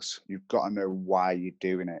Ross. You've got to know why you're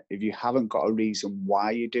doing it. If you haven't got a reason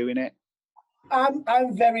why you're doing it, I'm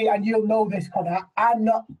very, and you'll know this, Connor, I'm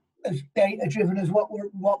not as data driven as what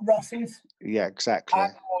Ross is. Yeah, exactly.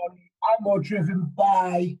 I'm more driven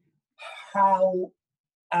by how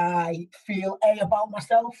I feel about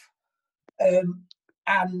myself,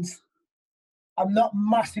 and I'm not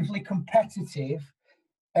massively competitive,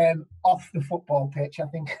 off the football pitch, I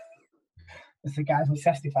think, as the guys will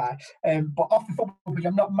testify. But off the football pitch,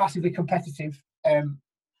 I'm not massively competitive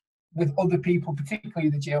with other people, particularly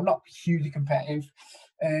in the gym. I'm not hugely competitive.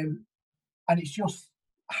 And it's just,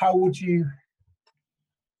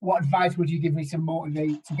 what advice would you give me to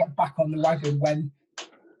motivate to get back on the wagon when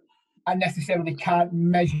I necessarily can't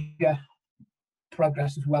measure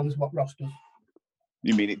progress as well as what Ross does?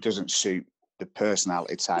 You mean it doesn't suit the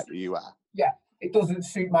personality type that you are? Yeah, it doesn't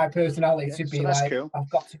suit my personality to be so that's like, cool. I've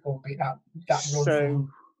got to go and beat that run. So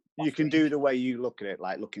you can do the way you look at it,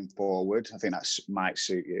 like looking forward. I think that might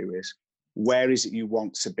suit you. Is where is it you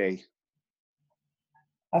want to be?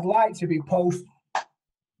 I'd like to be post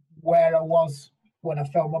where I was when I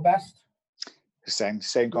felt my best. Same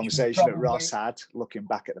conversation that Ross had, looking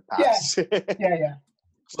back at the Yeah, past. yeah.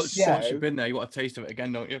 Once you've been there, you want a taste of it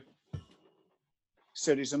again, don't you?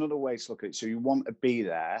 So there's another way to look at it. So you want to be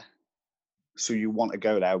there. So you want to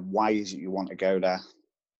go there. Why is it you want to go there?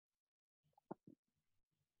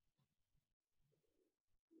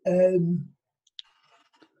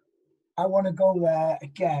 I want to go there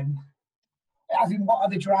again. As in, what are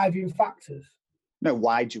the driving factors? No,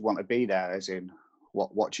 why do you want to be there? As in,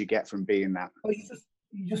 what do you get from being there? Well,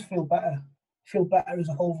 you just feel better. Feel better as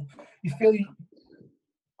a whole. You feel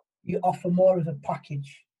you offer more as a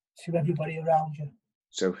package to everybody around you.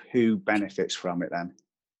 So who benefits from it then?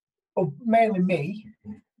 Well, mainly me.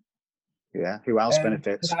 Yeah. Who else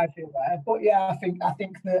benefits? I feel better. But yeah, I think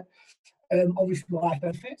that obviously my life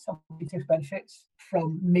benefits, obviously benefits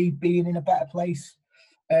from me being in a better place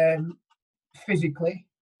physically,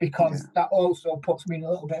 because that also puts me in a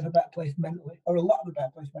little bit of a better place mentally, or a lot of a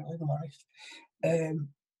better place mentally, if I'm honest.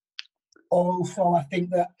 Also, I think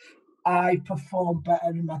that I perform better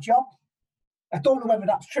in my job. I don't know whether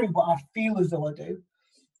that's true, but I feel as though I do.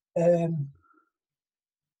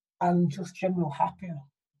 And just general happier.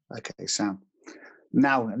 Okay, Sam.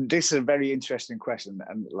 Now, this is a very interesting question,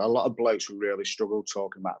 and a lot of blokes will really struggle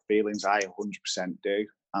talking about feelings. I 100% do.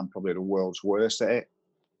 I'm probably the world's worst at it.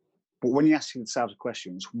 But when you ask yourself the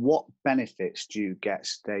questions, what benefits do you get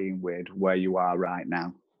staying with where you are right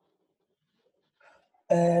now?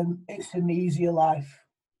 It's an easier life.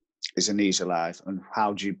 It's an easier life. And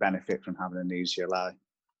how do you benefit from having an easier life?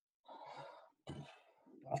 I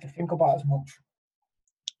have to think about it as much.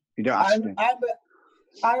 You don't have to.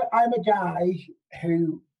 I'm a guy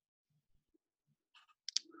who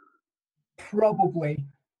probably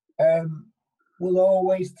will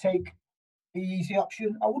always take the easy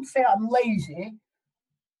option. I wouldn't say I'm lazy,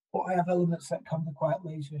 but I have elements that can be quite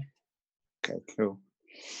lazy. Okay, cool.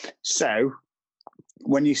 So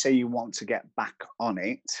when you say you want to get back on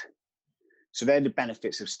it, so they're the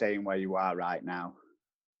benefits of staying where you are right now.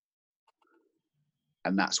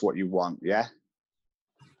 And that's what you want, yeah?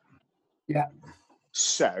 Yeah.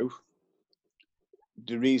 So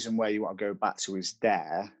the reason where you want to go back to is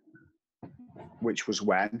there, which was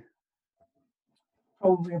when?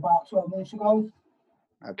 Probably about 12 months ago.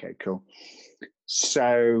 Okay, cool.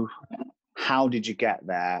 So how did you get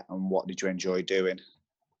there and what did you enjoy doing?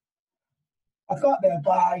 I got there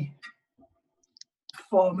by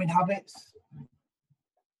forming habits.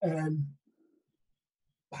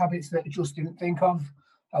 Habits that I just didn't think of.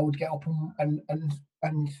 I would get up and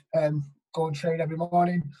go and train every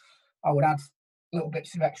morning. I would add little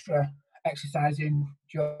bits of extra exercise in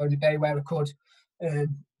during the day where I could,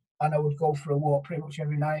 and I would go for a walk pretty much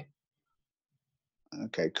every night.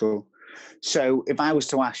 Okay, cool. So if I was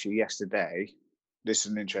to ask you yesterday, this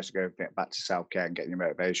is an interesting go back to self-care and getting your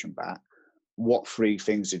motivation back. What 3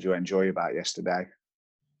 things did you enjoy about yesterday?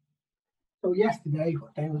 So yesterday,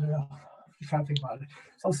 what day was it? I'm trying to think about it.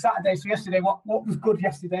 So Saturday. So yesterday, what was good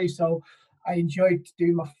yesterday? So I enjoyed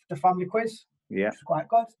doing the family quiz. Yeah, which was quite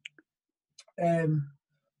good.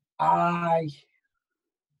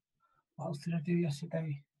 What else did I do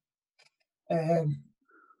yesterday? I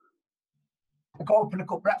got up and I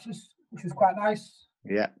cooked breakfast, which was quite nice.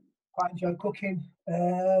 Yeah. Quite enjoyed cooking.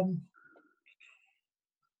 That's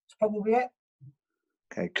probably it.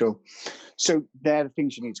 Okay, cool. So they're the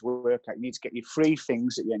things you need to work at. You need to get your 3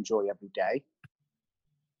 things that you enjoy every day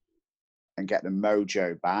and get the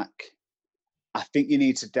mojo back. I think you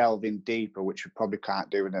need to delve in deeper, which we probably can't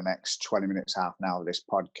do in the next 20 minutes, half an hour of this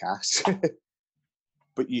podcast.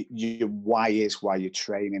 But your why is why you're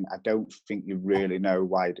training. I don't think you really know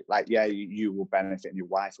why. Like, yeah, you will benefit and your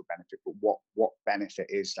wife will benefit, but what benefit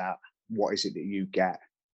is that? What is it that you get?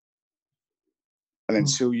 And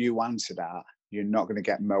until you answer that, you're not going to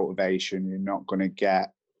get motivation. You're not going to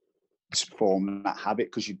get to form that habit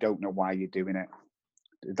because you don't know why you're doing it.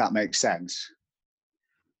 If that makes sense.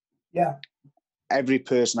 Yeah. Every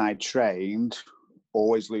person I trained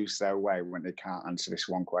always lose their way when they can't answer this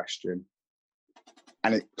one question.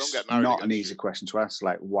 And it's get married not an again, easy Stu. question to ask.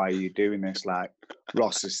 Like, why are you doing this? Like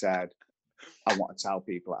Ross has said, I want to tell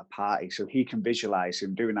people at a party. So he can visualize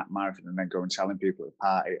him doing that marathon and then go and telling people at a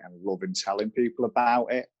party and loving telling people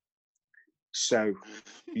about it. So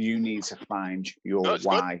you need to find your No, it's good.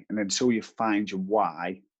 why. And until you find your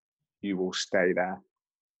why, you will stay there.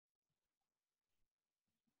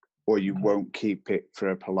 Or you Okay. won't keep it for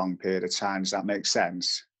a prolonged period of time. Does that make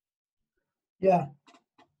sense? Yeah.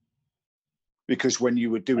 Because when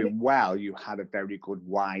you were doing well, you had a very good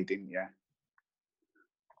why, didn't you?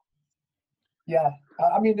 Yeah.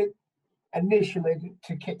 I mean, initially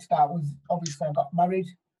to kickstart was obviously I got married.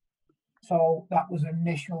 So that was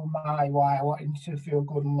initial my why. I wanted to feel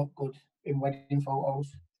good and look good in wedding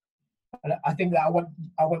photos. And I think that I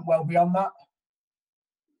went well beyond that.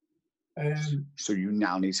 So you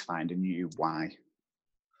now need to find a new why.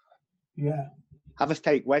 Yeah. Have a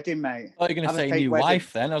fake wedding, mate. I thought you were going to Have a say fake new wedding.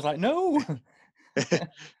 wife then. I was like, no.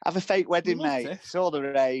 Have a fake wedding, Love mate. this. It's all the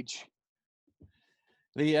rage.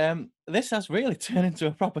 This has really turned into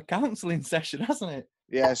a proper counselling session, hasn't it?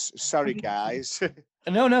 Yes, sorry guys.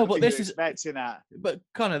 No, but this is expecting that. But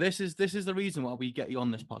Connor, this is the reason why we get you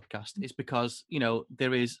on this podcast. Is because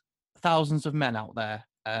there is thousands of men out there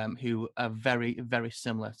who are very, very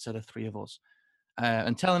similar to the three of us,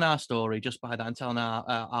 and telling our story just by that and telling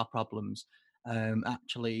our problems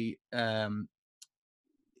actually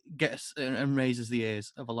gets and raises the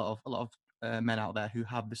ears of a lot of men out there who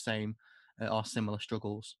have the same or similar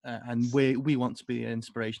struggles, and we want to be an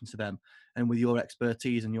inspiration to them. And with your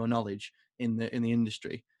expertise and your knowledge in the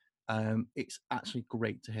industry, it's actually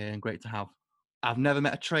great to hear and great to have. I've never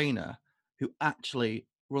met a trainer who actually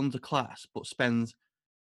runs a class but spends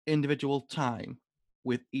individual time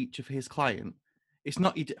with each of his client. It's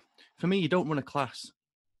not for me. You don't run a class.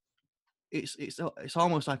 It's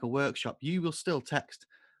almost like a workshop. You will still text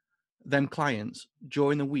them clients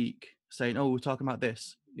during the week saying, "Oh, we're talking about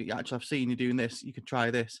this. Actually, I've seen you doing this. You could try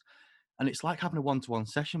this." And it's like having a one-to-one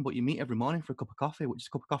session, but you meet every morning for a cup of coffee, which is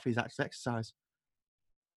a cup of coffee is actually exercise.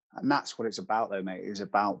 And that's what it's about, though, mate. It's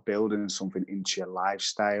about building something into your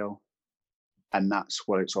lifestyle. And that's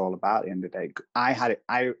what it's all about at the end of the day.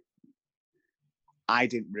 I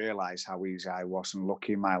didn't realize how easy I was and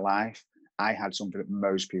lucky in my life. I had something that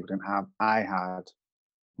most people didn't have. I had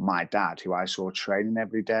my dad, who I saw training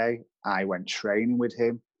every day. I went training with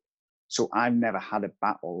him. So I've never had a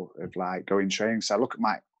battle of like going training. So I look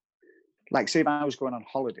at say if I was going on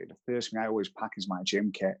holiday, the first thing I always pack is my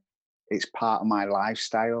gym kit. It's part of my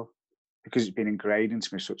lifestyle because it's been ingrained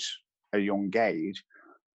into me such a young age.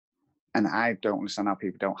 And I don't understand how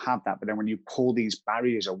people don't have that. But then when you pull these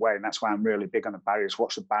barriers away, and that's why I'm really big on the barriers.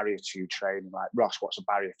 What's a barrier to you training? Like Ross, what's a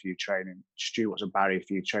barrier for you training? Stu, what's a barrier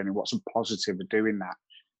for you training? What's a positive of doing that?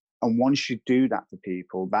 And once you do that for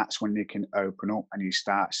people, that's when you can open up and you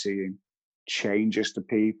start seeing changes to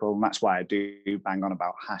people. And that's why I do bang on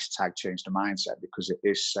about # change the mindset, because it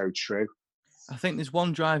is so true. I think there's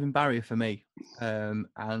one driving barrier for me,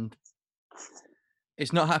 and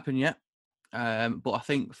it's not happened yet. But I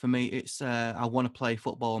think for me, it's I want to play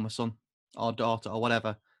football with my son or daughter or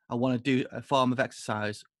whatever. I want to do a form of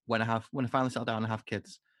exercise when I finally settle down and have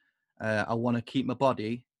kids. I want to keep my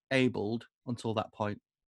body abled until that point,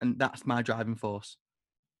 and that's my driving force.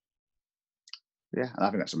 Yeah, I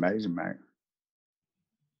think that's amazing, mate.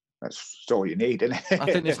 That's all you need, isn't it?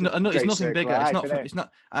 I think it's nothing bigger. Life, it's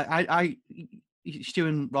not. Stu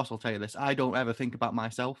and Ross will tell you this. I don't ever think about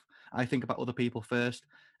myself. I think about other people first.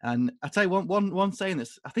 And I tell you one saying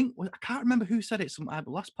this. I can't remember who said it.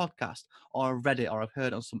 Either last podcast or I read it or I've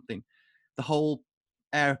heard on something. The whole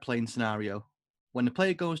airplane scenario. When the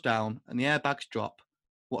plane goes down and the airbags drop,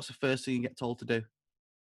 what's the first thing you get told to do?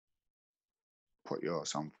 Put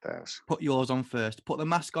yours on first. Put yours on first. Put the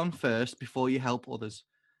mask on first before you help others.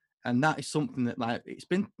 And that is something that, like, it's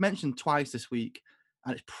been mentioned twice this week,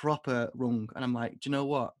 and it's proper wrong. And I'm like, do you know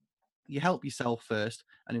what? You help yourself first,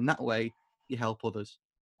 and in that way, you help others.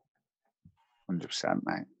 100%,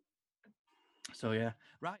 mate. So yeah,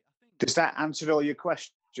 right. Does that answer all your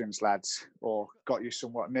questions, lads, or got you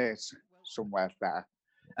somewhat near somewhere better?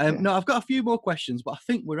 No, I've got a few more questions, but I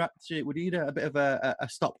think we need a bit of a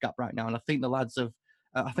stopgap right now, and I think the lads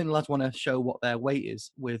want to show what their weight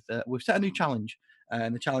is. We've set a new challenge,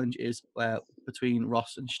 and the challenge is between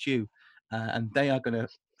Ross and Stu, and they are going to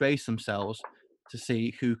race themselves to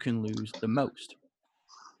see who can lose the most.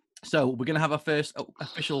 So we're going to have our first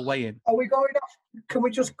official weigh-in. Are we going off? Can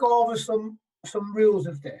we just go over some rules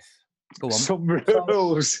of this? Go on. Some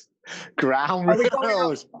rules. Ground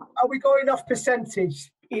rules. Are we going off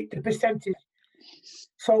percentage? The percentage.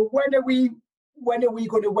 So when are we when are we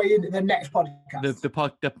going to weigh in the next podcast?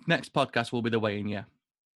 The next podcast will be the weigh-in, yeah.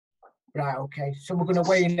 Right, okay. So we're going to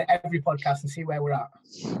weigh in every podcast and see where we're at.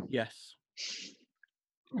 Yes.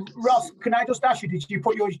 Ross, can I just ask you, did you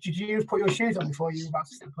put your shoes on before you were about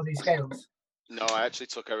to step on these scales? No, I actually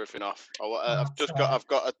took everything off. Oh, I've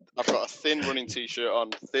got a thin running t-shirt on,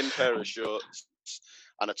 thin pair of shorts,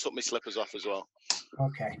 and I took my slippers off as well.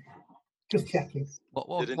 Okay. Just checking.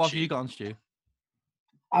 What have you got on, Stu?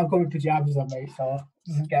 I've got my pajamas on, mate, so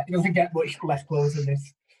it doesn't get much less clothes than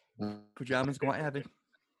this. Pajamas quite heavy.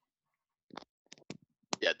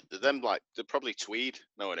 Yeah, they're probably tweed,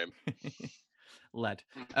 knowing him. Lead.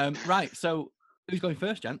 Right, so who's going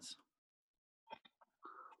first, gents?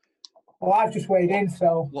 Well, I've just weighed in,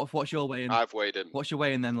 so... What's your weigh-in? I've weighed in. What's your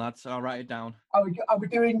weigh-in then, lads? I'll write it down. Are we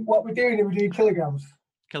doing what we're doing? Are we doing kilograms?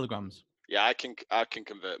 Kilograms. Yeah, I can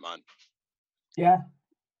convert mine. Yeah.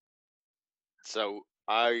 So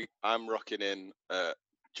I'm rocking in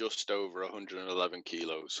just over 111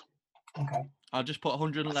 kilos. Okay. I'll just put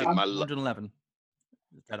 111. I think 111.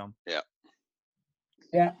 Dead on. Yeah.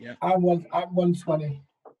 Yeah. I'm 120.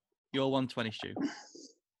 You're 120, Stu.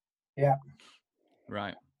 Yeah.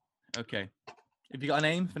 Right. Okay. Have you got a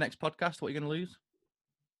name for next podcast? What are you going to lose?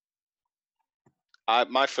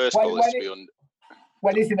 My first goal is to be on.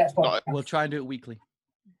 When is the next podcast? We'll try and do it weekly.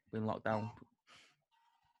 We're in lockdown.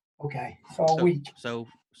 Okay, so a week. So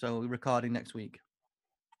we're recording next week.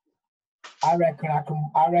 I reckon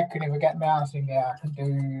if I get my ass in there, I can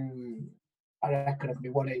do. I reckon it'll be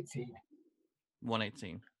 118.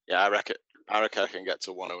 118. Yeah, I reckon I can get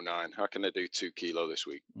to 109. I reckon I do 2 kilo this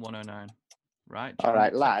week. 109. Right. All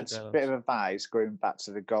right, lads. Bit of advice going back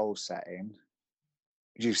to the goal setting.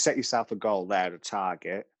 You set yourself a goal there, a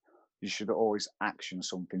target. You should always action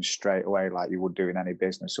something straight away, like you would do in any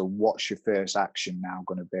business. So, what's your first action now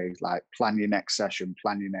going to be? Like, plan your next session,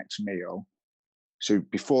 plan your next meal. So,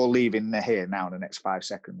 before leaving here now in the next 5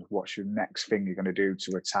 seconds, what's your next thing you're going to do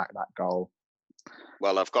to attack that goal?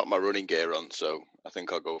 Well, I've got my running gear on, so I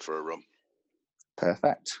think I'll go for a run.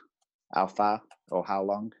 Perfect. How far or how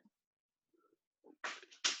long?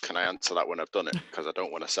 Can I answer that when I've done it? Because I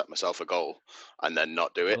don't want to set myself a goal and then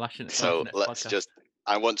not do it. So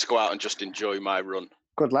I want to go out and just enjoy my run.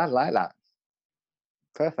 Good lad, like that.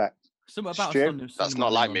 Perfect. Something about Stu, that's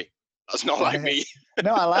not like me. That's not like me.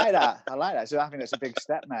 No, I like that. I like that. So I think that's a big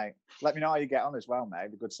step, mate. Let me know how you get on as well, mate.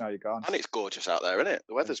 It'd be good to know you're gone. And it's gorgeous out there, isn't it?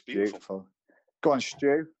 The weather's beautiful. Go on,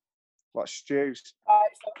 Stu. What's Stu's?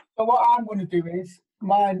 So what I'm going to do is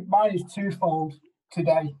mine is twofold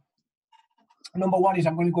today. Number one is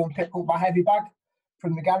I'm going to go and pick up my heavy bag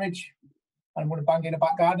from the garage. And I'm going to bang in a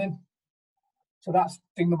back garden. So that's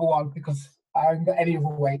thing number one, because I haven't got any other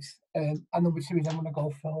weights. And number two is I'm going to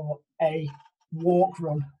go for a walk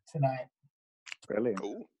run tonight. Brilliant.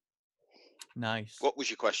 Ooh. Nice. What was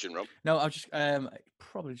your question, Rob? No, I was just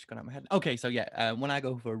probably just gone out of my head. Okay, so yeah, when I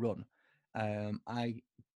go for a run, I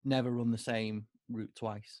never run the same route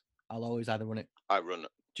twice. I'll always either run it. I run.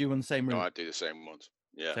 Do you run the same route? No, I do the same ones.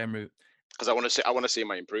 Yeah. Same route. Because I want to see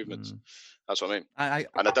my improvements. That's what I mean.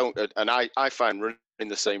 I find running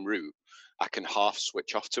the same route, I can half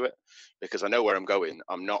switch off to it because I know where I'm going.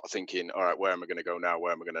 I'm not thinking, all right, where am I going to go now?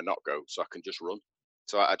 Where am I going to not go? So I can just run.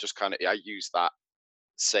 So I just kind of I use the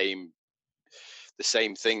same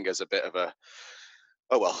thing as a bit of a,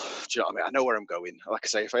 oh well, do you know what I mean? I know where I'm going. Like I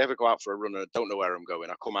say, if I ever go out for a run and I don't know where I'm going,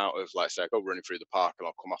 I come out of, like I say, I go running through the park and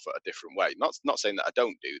I'll come off at a different way. Not saying that I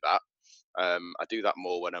don't do that. I do that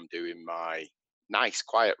more when I'm doing my nice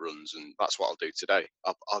quiet runs, and that's what I'll do today.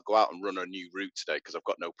 I'll go out and run a new route today because I've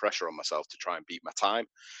got no pressure on myself to try and beat my time.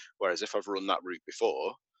 Whereas if I've run that route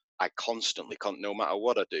before, I constantly, no matter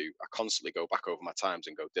what I do, I constantly go back over my times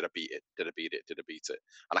and go, did I beat it? Did I beat it? Did I beat it?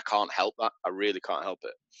 And I can't help that. I really can't help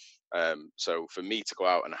it. So for me to go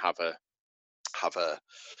out and have a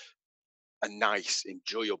nice,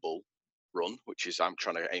 enjoyable run, which is I'm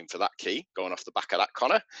trying to aim for that key, going off the back of that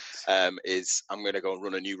Connor, is I'm going to go and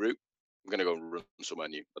run a new route. I'm going to go and run somewhere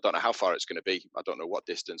new. I don't know how far it's going to be. I don't know what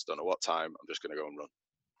distance, don't know what time. I'm just going to go and run.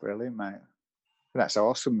 Brilliant, mate. That's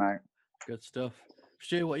awesome, mate. Good stuff.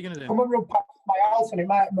 Stu, what are you going to do? I'm going to run past my house and it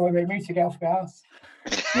might motivate me to get off my house.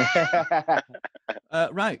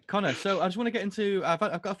 Right, Connor. So I just want to get into. I've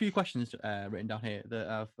got a few questions written down here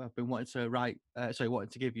that I've been wanting to write. Wanting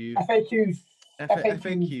to give you FAQs.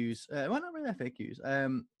 FAQs. Well, not really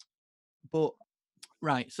FAQs. But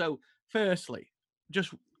right. So, firstly,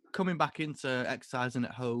 just coming back into exercising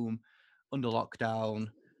at home under lockdown.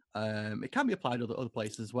 It can be applied other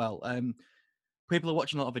places as well. People are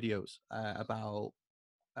watching a lot of videos about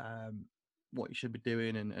what you should be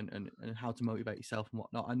doing and how to motivate yourself and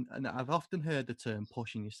whatnot. And I've often heard the term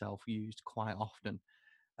pushing yourself used quite often.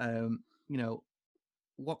 You know,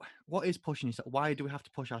 what is pushing yourself? Why do we have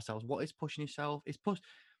to push ourselves? What is pushing yourself?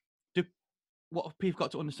 What have people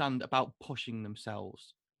got to understand about pushing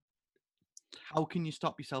themselves? How can you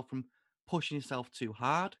stop yourself from pushing yourself too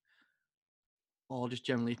hard, or just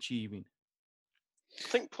generally achieving? I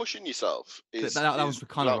think pushing yourself is That one's for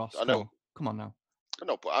Connor, Ross. I know. Come on now. I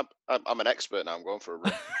know, but I'm an expert now. I'm going for a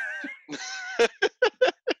run.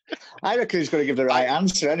 I reckon he's going to give the right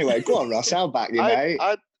answer anyway. Go on, Ross. I'll back you, mate.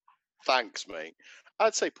 Thanks, mate.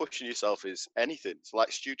 I'd say pushing yourself is anything. So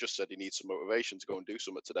like Stu just said, you need some motivation to go and do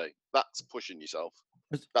something today. That's pushing yourself.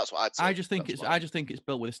 That's what I'd say. I just think it's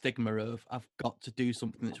built with a stigma of I've got to do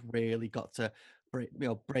something that's really got to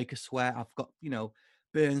break a sweat. I've got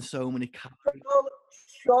burn so many calories.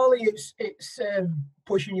 Surely it's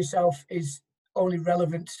pushing yourself is only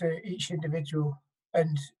relevant to each individual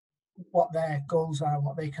and what their goals are,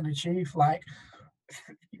 what they can achieve. Like,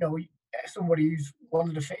 somebody who's one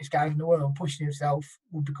of the fittest guys in the world pushing himself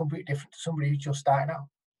would be completely different to somebody who's just starting out.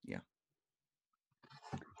 Yeah.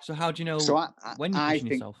 So how do you know when you're pushing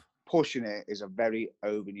yourself? Pushing it is a very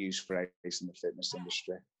overused phrase in the fitness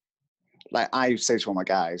industry. Like I say to all my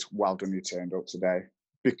guys, well done, you turned up today.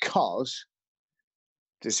 Because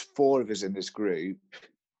there's 4 of us in this group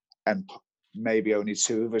and maybe only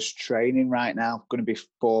 2 of us training right now. Going to be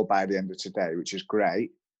 4 by the end of today, which is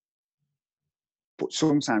great. But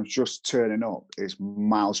sometimes just turning up is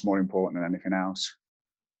miles more important than anything else.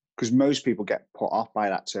 Because most people get put off by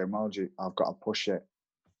that terminology. I've got to push it.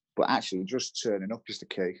 But actually, just turning up is the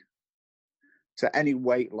key. So any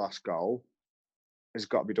weight loss goal has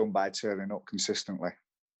got to be done by turning up consistently.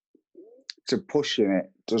 So pushing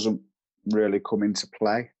it doesn't really come into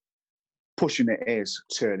play. Pushing it is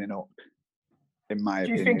turning up, in my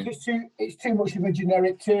opinion. Do you think it's too much of a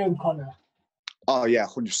generic term, Connor? Oh yeah,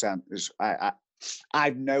 100%.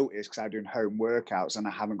 I've noticed because I'm doing home workouts and I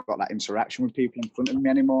haven't got that interaction with people in front of me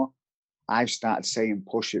anymore. I've started saying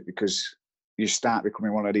push it because you start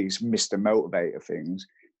becoming one of these Mr. Motivator things.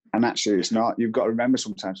 And actually it's not. You've got to remember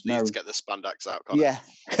sometimes. You need to get the spandex out, Connor. Yeah.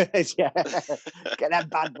 Yeah. Get them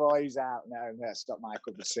bad boys out. No, that's not my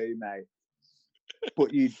cup of tea, mate.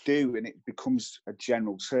 But you do, and it becomes a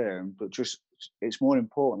general term, but just it's more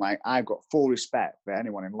important. Like I've got full respect for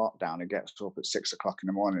anyone in lockdown who gets up at 6 o'clock in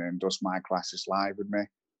the morning and does my classes live with me.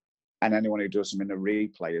 And anyone who does them in a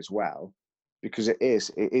replay as well. Because it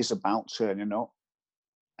is about turning up.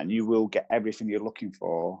 And you will get everything you're looking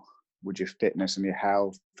for with your fitness and your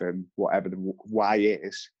health and whatever the why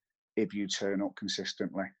is if you turn up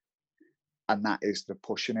consistently. And that is the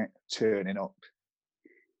pushing it, turning up.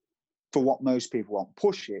 For what most people want,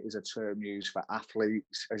 push it is a term used for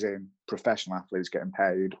athletes, as in professional athletes getting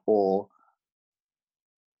paid, or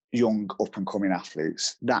young up-and-coming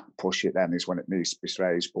athletes. That push it then is when it needs to be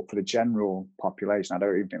phrased. But for the general population, I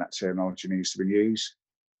don't even think that terminology needs to be used.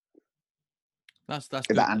 That's if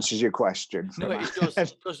good. that answers your question. No, it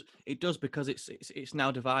does. It does because it's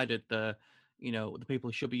now divided the people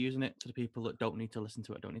who should be using it to the people that don't need to listen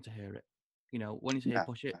to it, don't need to hear it. When you say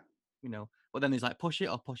push it, but then there's like push it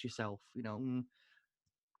or push yourself. Yeah,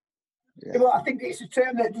 well, I think it's a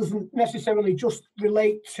term that doesn't necessarily just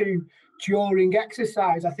relate to during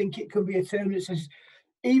exercise. I think it can be a term that says,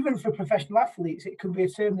 even for professional athletes, it could be a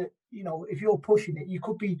term that, if you're pushing it, it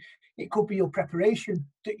could be your preparation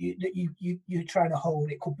that you're trying to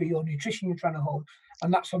hold. It could be your nutrition you're trying to hold.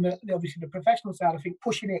 And that's on obviously the professional side. I think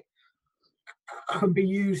pushing it can be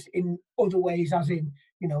used in other ways, as in,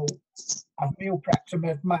 I've meal prepped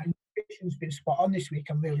and my nutrition's been spot on this week.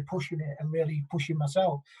 I'm really pushing it and really pushing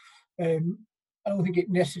myself. I don't think it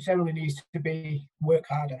necessarily needs to be work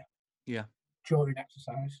harder. Yeah. During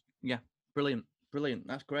exercise. Yeah. Brilliant.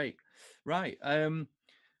 That's great. Right.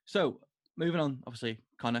 So moving on, obviously,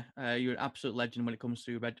 Connor, you're an absolute legend when it comes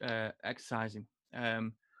to exercising.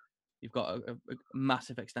 You've got a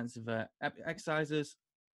massive, extensive exercises.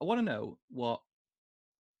 I want to know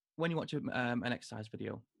when you watch an exercise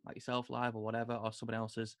video, like yourself live or whatever, or someone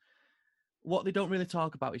else's, what they don't really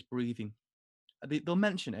talk about is breathing. They'll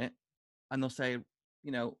mention it and they'll say,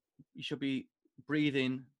 you should be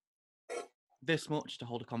breathing this much to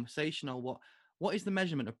hold a conversation, or what is the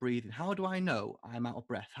measurement of breathing? How do I know I'm out of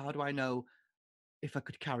breath? How do I know if I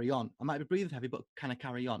could carry on? I might be breathing heavy, but can I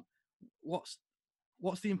carry on? What's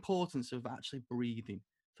the importance of actually breathing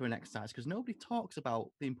through an exercise? Because nobody talks about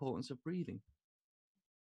the importance of breathing.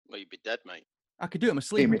 Well, you'd be dead, mate. I could do it in my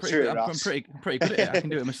sleep. I'm pretty good at it. I can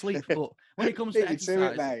do it in my sleep. But when it comes to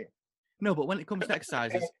exercise, but when it comes to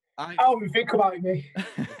exercises, I don't even think about it, mate.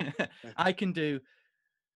 I can do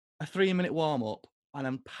a 3-minute warm up and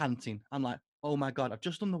I'm panting. I'm like, oh my God, I've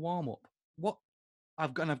just done the warm up. What?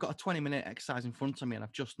 I've got a 20-minute exercise in front of me and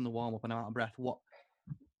I've just done the warm up and I'm out of breath. What?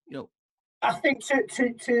 I think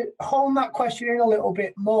to hone that question in a little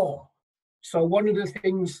bit more. So one of the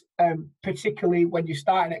things, particularly when you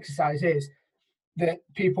start an exercise, is that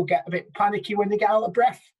people get a bit panicky when they get out of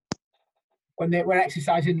breath. When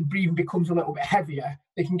exercising and breathing becomes a little bit heavier,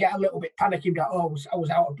 they can get a little bit panicky and go, "Oh, I was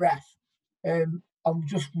out of breath." I'm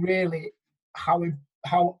just really how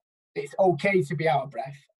it's okay to be out of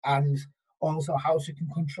breath, and also how you can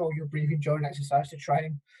control your breathing during exercise to try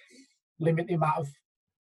and limit the amount of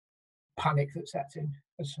panic that sets in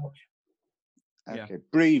as such. Okay,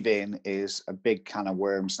 breathing is a big can of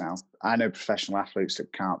worms now. I know professional athletes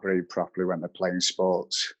that can't breathe properly when they're playing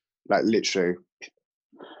sports, like literally.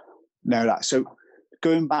 No, that. So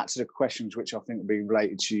going back to the questions, which I think will be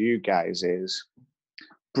related to you guys, is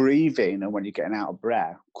breathing and when you're getting out of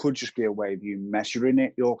breath could just be a way of you measuring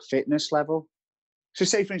it, your fitness level. So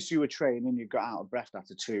say, for instance, you were training, you got out of breath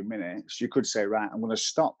after 2 minutes, you could say, right, I'm going to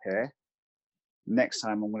stop here. Next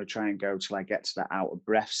time I'm going to try and go till I get to the out of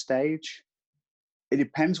breath stage. It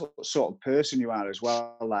depends what sort of person you are as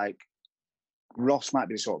well. Like Ross might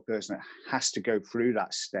be the sort of person that has to go through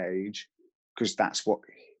that stage because that's what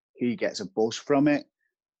he gets a buzz from it.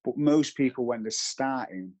 But most people, when they're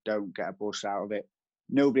starting, don't get a buzz out of it.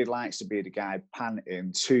 Nobody likes to be the guy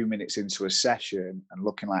panting 2 minutes into a session and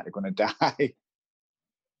looking like they're going to die.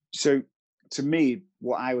 So to me,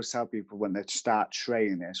 what I always tell people when they start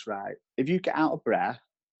training this, right, if you get out of breath,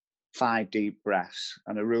 5 deep breaths.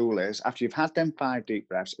 And the rule is, after you've had them 5 deep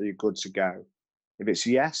breaths, are you good to go? If it's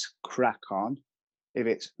yes, crack on. If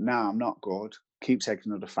it's no, I'm not good, keep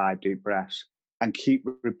taking another 5 deep breaths and keep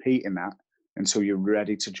repeating that until you're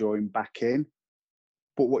ready to join back in.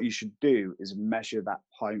 But what you should do is measure that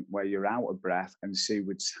point where you're out of breath and see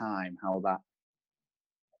with time how that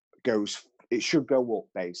goes. It should go up,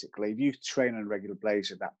 basically. If you train on a regular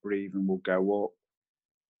basis, that breathing will go up.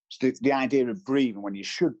 So the idea of breathing, when you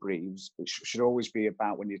should breathe, it should always be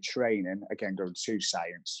about when you're training, again, going to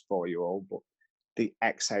science for you all, but the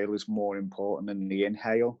exhale is more important than the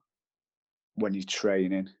inhale when you're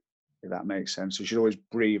training, if that makes sense. You should always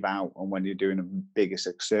breathe out on when you're doing a biggest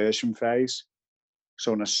exertion phase.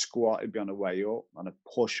 So on a squat, it'd be on the way up. On a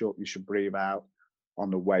push-up, you should breathe out on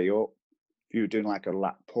the way up. If you're doing like a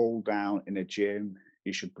lat pull down in a gym,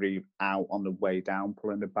 you should breathe out on the way down,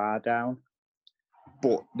 pulling the bar down.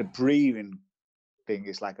 But the breathing thing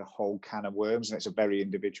is like a whole can of worms, and it's a very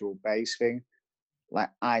individual based thing. Like,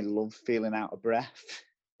 I love feeling out of breath.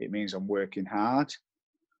 It means I'm working hard.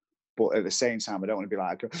 But at the same time, I don't want to be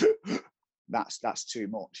like, that's too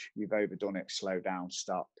much. You've overdone it. Slow down,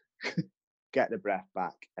 stop. Get the breath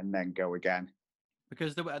back and then go again.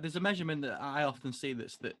 Because there's a measurement that I often see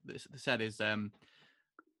that's said is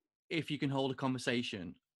if you can hold a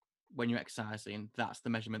conversation when you're exercising, that's the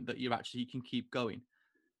measurement that you can keep going.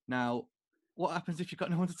 Now, what happens if you've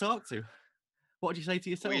got no one to talk to? What do you say to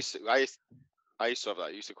yourself? I used to have that. I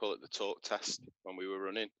used to call it the talk test when we were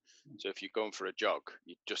running. So if you're going for a jog,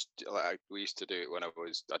 you just we used to do it when I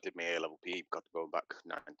did my A-level PE. Got to go back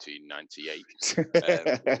 1998.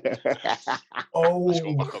 Oh, Let's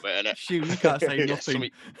go back a bit, innit? Shoot, you can't say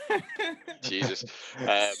nothing. Jesus.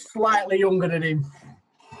 Slightly younger than him.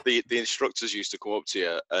 The instructors used to come up to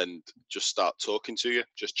you and just start talking to you,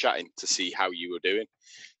 just chatting to see how you were doing.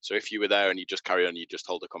 So if you were there and you just carry on, you just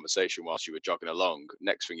hold a conversation whilst you were jogging along.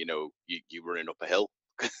 Next thing you know, you're running up a hill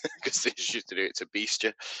because they just used to do it to beast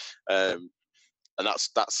you. And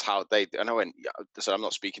that's how they. And I went, yeah, so I'm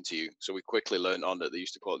not speaking to you. So we quickly learned on that they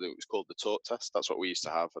used to call it. It was called the talk test. That's what we used to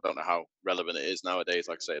have. I don't know how relevant it is nowadays.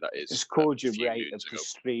 Like I say, that is. It's called your rate of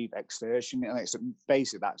perceived exertion, and it's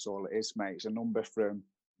basically that's all it is, mate. It's a number from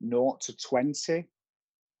 0 to 20,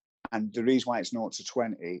 and the reason why it's 0 to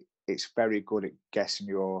 20, it's very good at guessing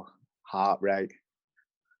your heart rate.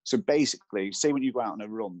 So basically, say when you go out on a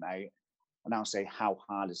run, mate, and I'll say, how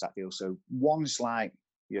hard does that feel? So one's like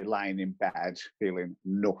you're lying in bed feeling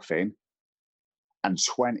nothing, and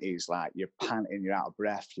 20 is like you're panting, you're out of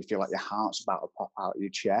breath, you feel like your heart's about to pop out of your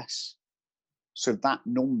chest. So that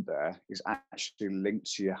number is actually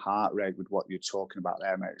linked to your heart rate with what you're talking about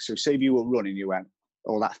there, mate. So say if you were running, you went,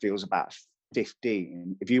 oh, that feels about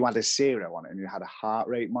 15. If you had a 0 on it and you had a heart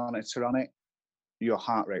rate monitor on it, your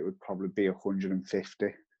heart rate would probably be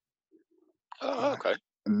 150. Oh, okay.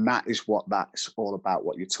 And that's all about,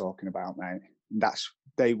 what you're talking about, mate.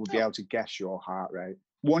 They will be able to guess your heart rate.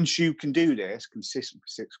 Once you can do this consistent for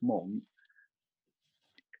 6 months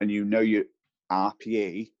and you know your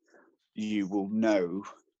RPE, you will know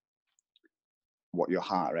what your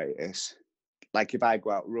heart rate is. like if I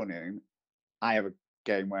go out running, I have a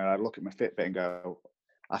game where I look at my Fitbit and go,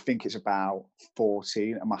 I think it's about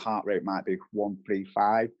 14 and my heart rate might be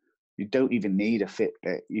 135. You don't even need a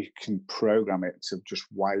Fitbit. You can program it to just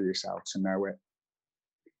wire yourself to know it.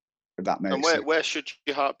 If that makes And sense. where should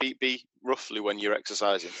your heartbeat be roughly when you're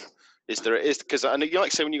exercising? Is because I know you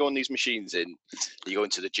like say when you go on these machines you go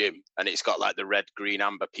into the gym and it's got like the red, green,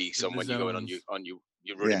 amber piece on when you're going on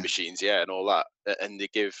your running machines, and all that, and they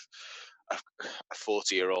give a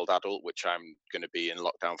 40-year-old adult, which I'm going to be in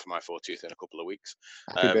lockdown for my 40th in a couple of weeks.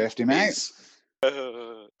 Happy birthday, mate.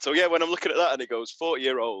 So yeah, when I'm looking at that and it goes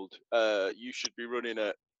 40-year-old, you should be running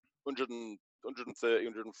at 130,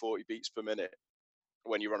 140 beats per minute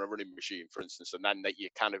when you're on a running machine, for instance, and then that you're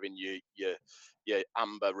kind of in your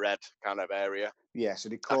amber red kind of area. Yeah, so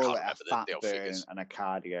they call it a fat burn and a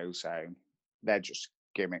cardio zone. They're just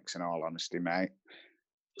gimmicks, in all honesty, mate.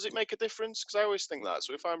 Does it make a difference? Because I always think that.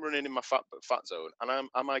 So if I'm running in my fat zone, and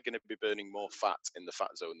am I going to be burning more fat in the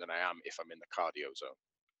fat zone than I am if I'm in the cardio zone?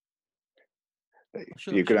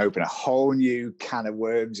 You can open a whole new can of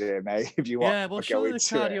worms here, mate. If you want. Yeah, well, surely the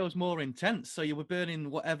cardio is more intense, so you were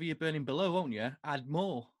burning whatever you're burning below, won't you? Add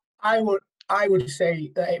more. I would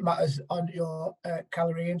say that it matters on your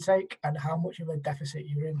calorie intake and how much of a deficit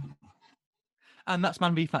you're in. And that's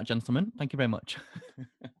Man v Fat, gentlemen. Thank you very much.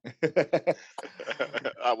 That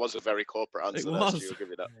was a very corporate answer. It was. You'll give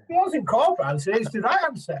me that. It wasn't corporate answer. It's the right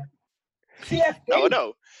answer. CFD.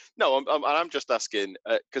 No. I'm just asking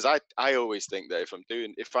because I always think that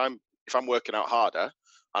if I'm working out harder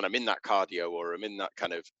and I'm in that cardio or I'm in that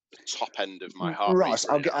kind of top end of my heart rate,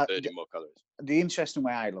 I'm burning more calories. The interesting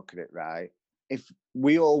way I look at it, right? If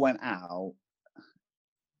we all went out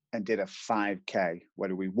and did a 5K,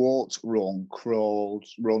 whether we walked, run, crawled,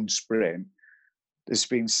 run, sprint, there's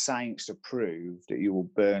been science to prove that you will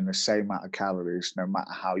burn the same amount of calories no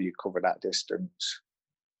matter how you cover that distance.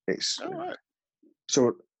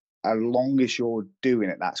 So as long as you're doing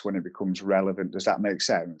it, that's when it becomes relevant. Does that make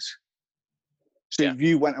sense? So if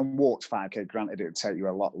you went and walked 5K, granted it would take you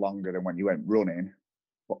a lot longer than when you went running,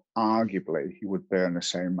 but arguably you would burn the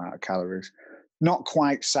same amount of calories. Not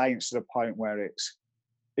quite science to the point where it's,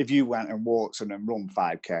 if you went and walked and then run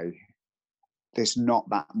 5K, there's not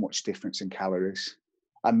that much difference in calories.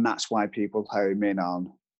 And that's why people home in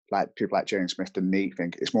on, like people like James Smith and Neat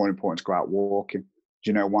think it's more important to go out walking. Do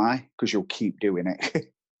you know why? Because you'll keep doing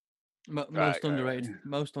it. Most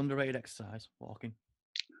underrated exercise, walking.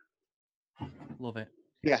 Love it.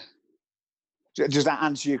 Yeah. Does that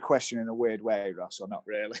answer your question in a weird way, Ross, or not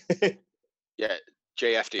really? Yeah,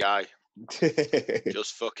 JFDI.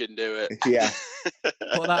 Just fucking do it. Yeah.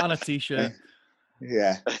 Put that on a t-shirt.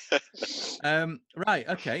 Yeah. Right.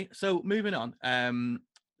 Okay. So moving on.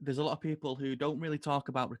 There's a lot of people who don't really talk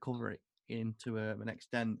about recovery to an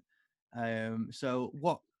extent. So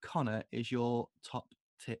what, Connor, is your top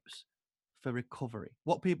tips for recovery?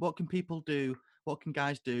 What can people do? What can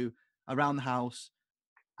guys do around the house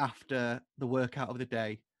after the workout of the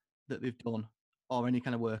day that they've done, or any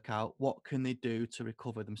kind of workout? What can they do to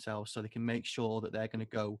recover themselves so they can make sure that they're going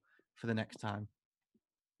to go for the next time?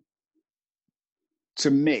 To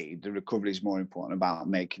me, the recovery is more important about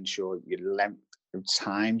making sure your length of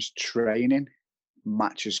times training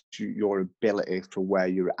matches your ability for where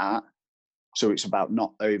you're at. So it's about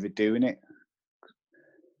not overdoing it.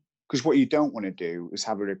 Because what you don't want to do is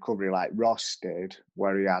have a recovery like Ross did,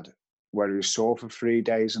 where he was sore for 3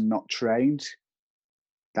 days and not trained.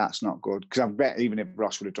 That's not good. Because I bet even if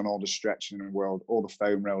Ross would have done all the stretching in the world, all the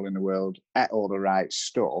foam roll in the world, ate all the right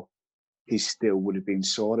stuff, he still would have been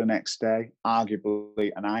sore the next day.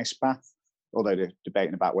 Arguably an ice bath, although they're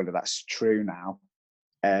debating about whether that's true now,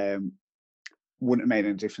 wouldn't have made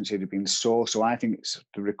any difference if he'd have been sore. So I think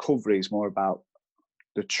the recovery is more about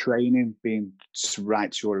the training being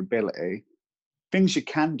right to your ability. Things you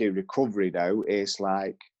can do recovery though is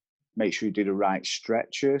like make sure you do the right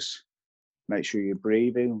stretches, make sure you're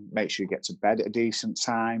breathing, make sure you get to bed at a decent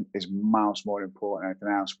time is miles more important than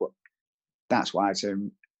anything else. But that's why I say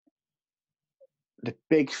the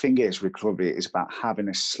big thing is recovery is about having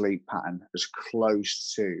a sleep pattern as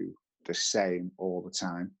close to the same all the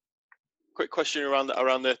time. Quick question around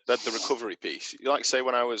the recovery piece. Like say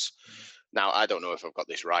when I was, now I don't know if I've got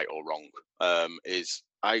this right or wrong, is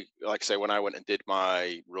I like say when I went and did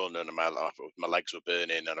my run and my legs were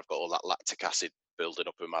burning and I've got all that lactic acid building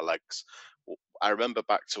up in my legs. I remember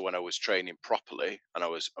back to when I was training properly and I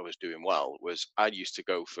was doing well, was I used to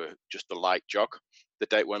go for just a light jog the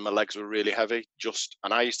day when my legs were really heavy,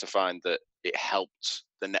 and I used to find that it helped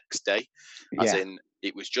the next day, as in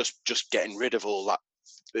it was just getting rid of all that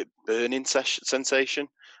burning sensation.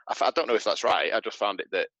 I don't know if that's right. I just found it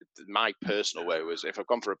that my personal way was if I've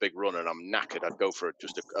gone for a big run and I'm knackered, I'd go for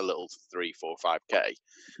just a little 3, 4, 5K,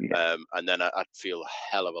 and then I'd feel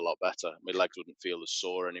a hell of a lot better. My legs wouldn't feel as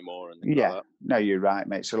sore anymore and things like that. No, you're right,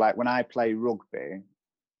 mate. So like when I play rugby,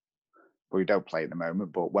 well, we don't play at the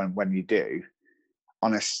moment, but when you do,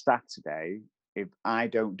 on a Saturday, if I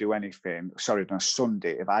don't do anything, sorry, on a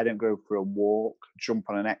Sunday, if I don't go for a walk, jump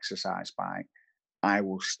on an exercise bike, I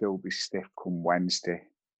will still be stiff come Wednesday,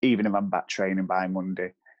 even if I'm back training by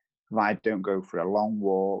Monday. If I don't go for a long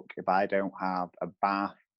walk, if I don't have a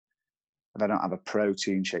bath, if I don't have a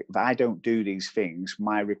protein shake, if I don't do these things,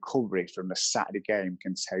 my recovery from the Saturday game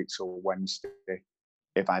can take till Wednesday.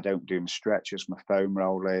 If I don't do my stretches, my foam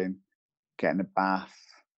rolling, getting a bath,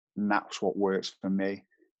 and that's what works for me.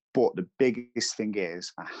 But the biggest thing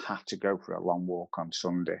is I have to go for a long walk on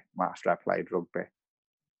Sunday after I played rugby,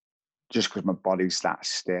 just because my body's that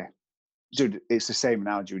stiff. So it's the same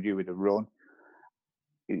analogy with you with a run.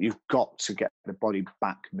 You've got to get the body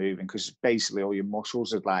back moving because basically all your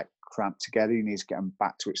muscles are like cramped together. You need to get them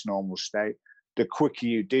back to its normal state. The quicker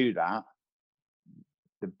you do that,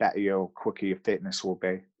 the better quicker your fitness will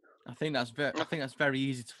be. I think that's very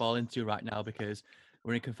easy to fall into right now because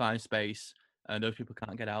we're in confined space and those people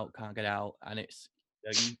can't get out, and it's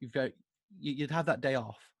you'd have that day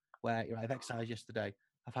off where I've exercised yesterday,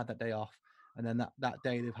 I've had that day off, and then that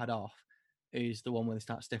day they've had off is the one where they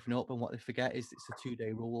start stiffening up, and what they forget is it's a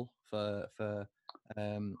 2-day rule for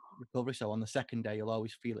recovery. So on the second day you'll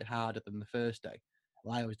always feel it harder than the first day.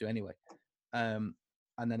 Well, I always do anyway. And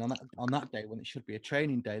then on that day when it should be a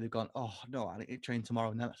training day, they've gone, oh no, I need to train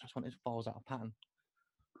tomorrow, and then that's when it falls out of pattern.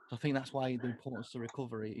 So I think that's why the importance of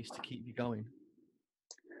recovery is to keep you going.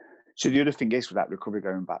 So the other thing is with that recovery,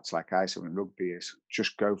 going back to like I said in rugby, is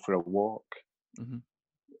just go for a walk. Mm-hmm.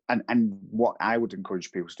 And what I would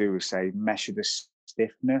encourage people to do is say measure the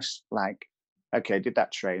stiffness. Like, okay, I did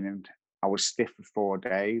that training, I was stiff for 4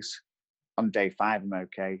 days. On day 5, I'm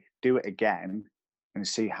okay. Do it again and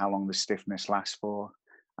see how long the stiffness lasts for.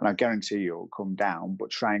 And I guarantee you it'll come down, but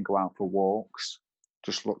try and go out for walks.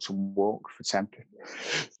 Just look to walk for 10,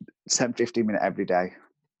 15 minutes every day.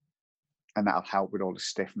 And that'll help with all the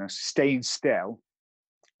stiffness. Staying still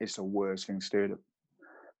is the worst thing to do.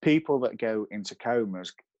 People that go into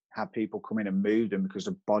comas have people come in and move them because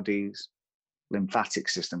the body's lymphatic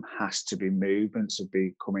system has to be moved and to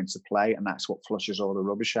come into play. And that's what flushes all the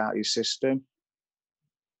rubbish out of your system.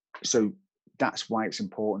 So that's why it's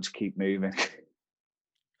important to keep moving.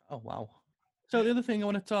 Oh, wow. So the other thing I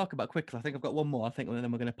want to talk about quickly, I think I've got one more, I think, and then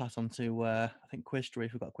we're going to pass on to, I think, Quistery,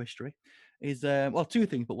 if we've got Quistery, is, well, 2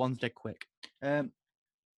 things, but one's dead quick.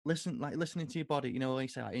 Listening to your body, when you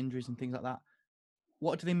say like injuries and things like that,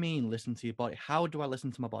 what do they mean, listen to your body? How do I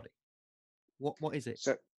listen to my body? What is it?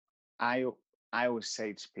 So I always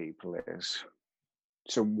say to people is,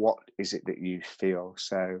 so what is it that you feel?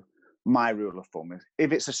 So my rule of thumb is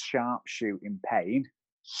if it's a sharp shooting pain,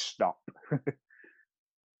 stop.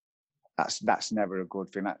 That's never a good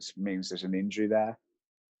thing. That means there's an injury there.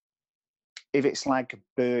 If it's like a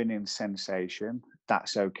burning sensation,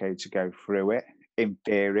 that's okay to go through it. In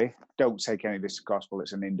theory, don't take any of this to gospel.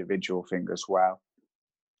 It's an individual thing as well.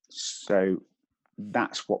 So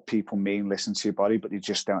that's what people mean, listen to your body, but they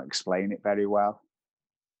just don't explain it very well.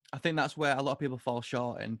 I think that's where a lot of people fall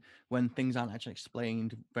short, and when things aren't actually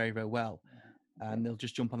explained very, very well, and they'll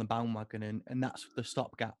just jump on the bandwagon, and that's the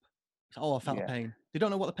stopgap. Oh, I felt a pain. They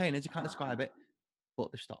don't know what the pain is. You can't describe it,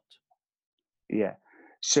 but they've stopped. Yeah.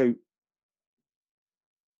 So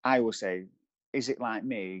I will say, is it like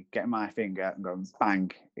me getting my finger and going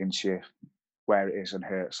bang into where it is and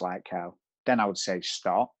hurts like hell? Then I would say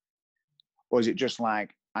stop. Or is it just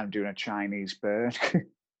like I'm doing a Chinese burn?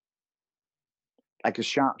 Like a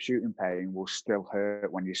sharp shooting pain will still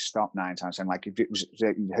hurt when you stop 9 times. And like if it was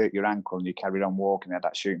you hurt your ankle and you carried on walking,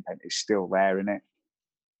 that shooting pain is still there in it.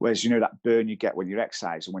 Whereas that burn you get when you're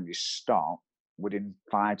exercising, when you stop, within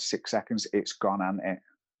 5 to 6 seconds, it's gone, hasn't it?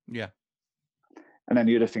 Yeah. And then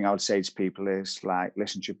the other thing I would say to people is like,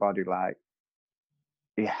 listen to your body, like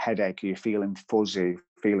your headache, you're feeling fuzzy,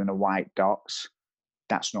 feeling the white dots.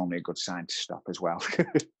 That's normally a good sign to stop as well.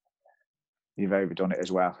 You've overdone it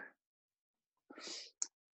as well.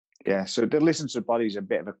 Yeah, so the listen to the body is a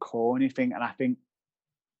bit of a corny thing. And I think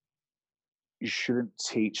you shouldn't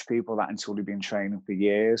teach people that until they've been training for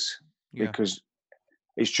years, because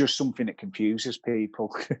it's just something that confuses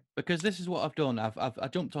people. Because this is what I've done. I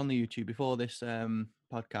jumped on the YouTube before this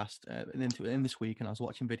podcast in this week, and I was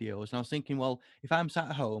watching videos, and I was thinking, well, if I'm sat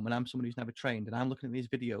at home and I'm somebody who's never trained, and I'm looking at these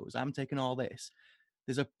videos, I'm taking all this,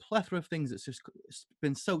 there's a plethora of things that's just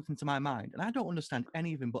been soaked into my mind, and I don't understand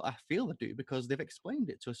any of them, but I feel I do because they've explained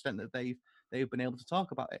it to a extent that they've been able to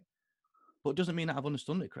talk about it. But it doesn't mean that I've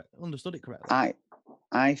understood it correctly.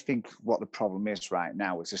 I think what the problem is right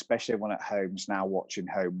now is, especially everyone at home's now watching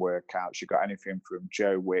home workouts. You've got anything from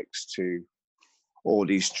Joe Wicks to all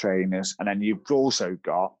these trainers, and then you've also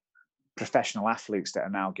got professional athletes that are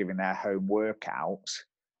now giving their home workouts,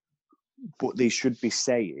 but they should be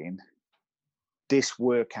saying this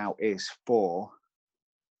workout is for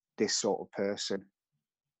this sort of person.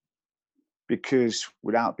 Because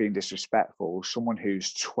without being disrespectful, someone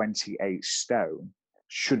who's 28 stone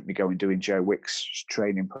shouldn't be going doing Joe Wicks'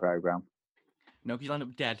 training program. No, because you'll end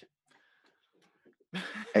up dead.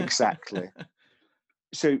 Exactly.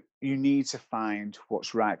 So you need to find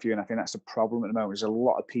what's right for you. And I think that's the problem at the moment. There's a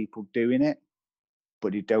lot of people doing it,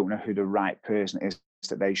 but you don't know who the right person is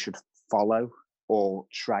that they should follow or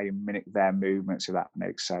try and mimic their movements, if that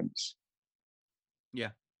makes sense. Yeah.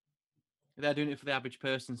 They're doing it for the average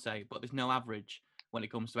person, say, but there's no average when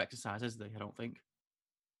it comes to exercise, is there? I don't think.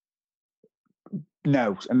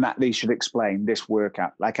 No, and that they should explain this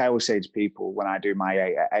workout. Like I always say to people when I do my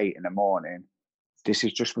 8 at 8 in the morning, this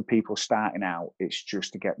is just for people starting out. It's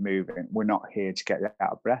just to get moving. We're not here to get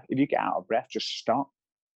out of breath. If you get out of breath, just stop.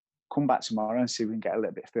 Come back tomorrow and see if we can get a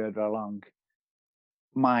little bit further along.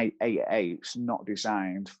 My 8 at 8's not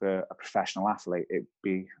designed for a professional athlete. It'd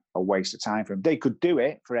be a waste of time for them. They could do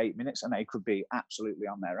it for 8 minutes and they could be absolutely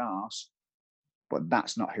on their arse, but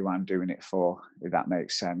that's not who I'm doing it for, if that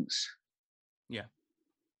makes sense. Yeah.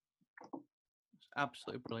 It's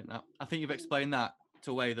absolutely brilliant. Now, I think you've explained that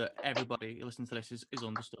to a way that everybody who listens to this is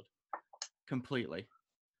understood completely.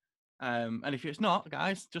 And if it's not,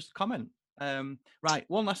 guys, just comment. Right,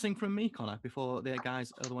 one last thing from me, Connor, before the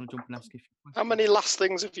guys want to jump and ask you. How many last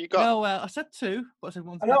things have you got? No, I said 2, but I said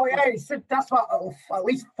 1. I know, yeah, he said that's what at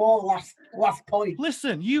least 4 last points.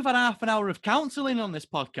 Listen, you've had half an hour of counselling on this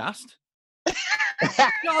podcast. You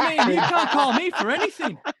know what I mean? You can't call me for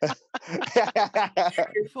anything.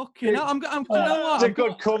 Fucking hell, you know what? It's a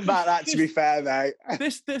good comeback, that, to be fair, mate.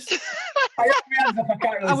 This.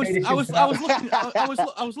 I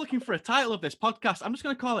was looking for a title of this podcast. I'm just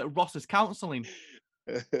going to call it Ross's Counselling.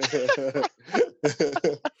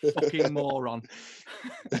 Fucking moron.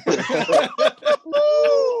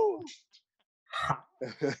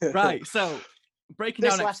 Right, so breaking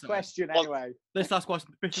this down last question anyway. This last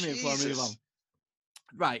question before I move on.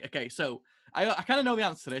 Right, okay, so I kind of know the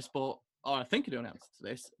answer to this, or I think I know the answer to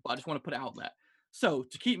this, but I just want to put it out there. So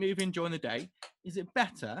to keep moving during the day, is it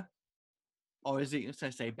better, or is it,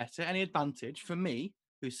 let's say better, any advantage for me,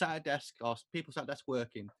 who's sat at a desk, or people sat at a desk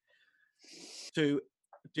working, to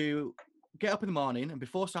get up in the morning and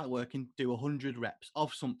before start working, do 100 reps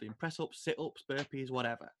of something, press ups, sit ups, burpees,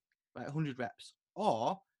 whatever, right? 100 reps,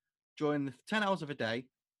 or during the 10 hours of a day,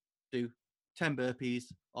 do 10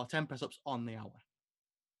 burpees or 10 press ups on the hour.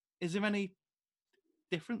 Is there any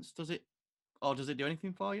difference? Does it do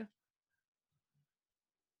anything for you?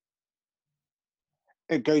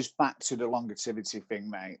 It goes back to the longevity thing,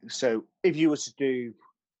 mate. So if you were to do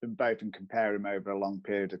them both and compare them over a long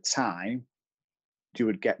period of time, you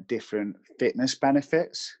would get different fitness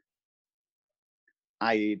benefits.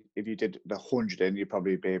 I.e., if you did the 100 in, you'd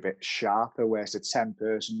probably be a bit sharper, whereas the 10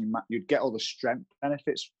 person, you'd get all the strength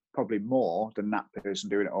benefits probably more than that person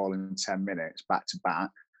doing it all in 10 minutes back to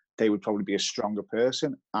back. They would probably be a stronger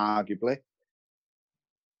person, arguably.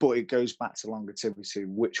 But it goes back to longevity.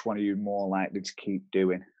 Which one are you more likely to keep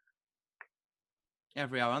doing?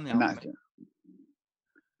 Every hour on the hour.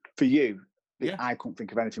 For you, yeah. I couldn't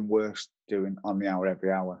think of anything worse doing on the hour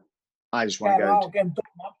every hour. I just want to go.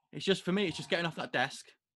 It's just, for me, it's just getting off that desk.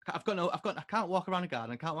 I can't walk around a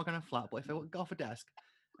garden, I can't walk on a flat, but if I go off a desk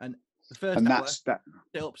and the first hour,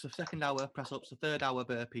 sit-ups, the second hour, press-ups, the third hour,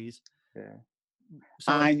 burpees. Yeah.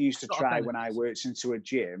 So I used to try when I worked into a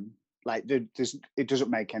gym, like it doesn't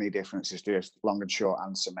make any difference. It's just long and short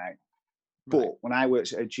answer, mate. But when I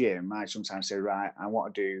worked at a gym, I sometimes say, right, I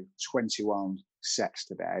want to do 21 sets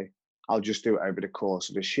today. I'll just do it over the course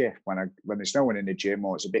of the shift when there's no one in the gym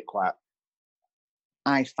or it's a bit quiet.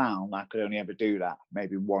 I found I could only ever do that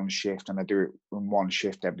maybe one shift, and I do it in one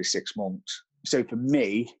shift every 6 months. So for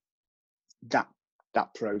me, that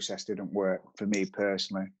process didn't work for me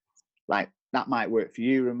personally. Like, that might work for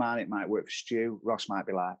you, Roman. It might work for Stu. Ross might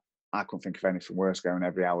be like, I couldn't think of anything worse going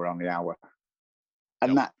every hour on the hour.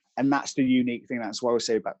 And that's the unique thing. That's what I always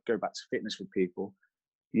say about go back to fitness with people.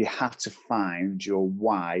 You have to find your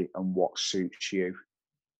why and what suits you.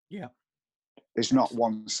 Yeah. There's not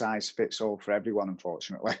one size fits all for everyone,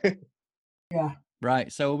 unfortunately. Yeah.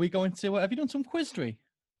 Right. So are we going to? Have you done some quiztery?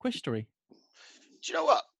 you know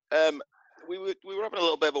what? We were having a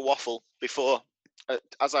little bit of a waffle before,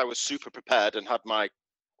 as I was super prepared and had my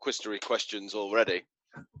quistery questions already.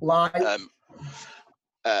 Lie.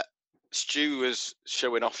 Stu was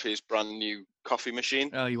showing off his brand new coffee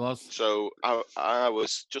machine. Oh, he was. So I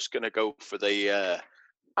was just going to go for the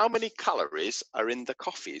how many calories are in the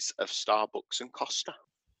coffees of Starbucks and Costa?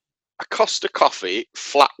 A Costa coffee,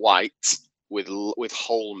 flat white with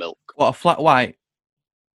whole milk. What, a flat white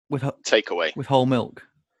with Takeaway. with whole milk?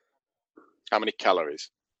 How many calories?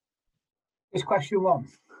 Is question 1.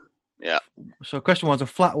 Yeah. So question 1 is a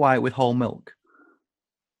flat white with whole milk.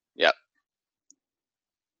 Yeah.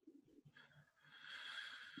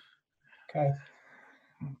 Okay.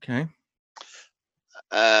 Okay.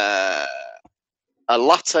 A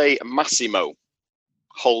latte Massimo,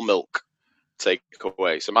 whole milk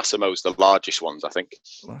takeaway. So Massimo's the largest ones, I think.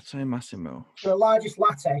 Latte Massimo. The largest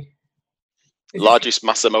latte. Largest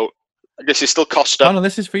Massimo. I guess it's still Costa. Connor,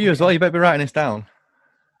 this is for you as well. You better be writing this down.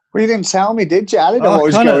 Well, you didn't tell me, did you? I didn't know what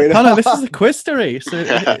was going Connor, on. this is a quistery. So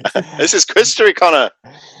This is quistery, Connor.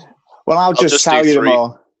 Well, I'll just tell do you them 3.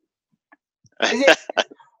 all. Is it,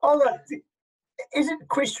 hold on. Isn't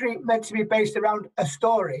Quiz meant to be based around a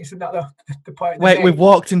story? Isn't that the point? Of the wait, game? we've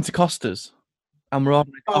walked into Costa's and we're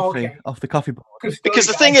ordering coffee okay. off the coffee board. Because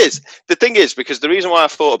the thing is, because the reason why I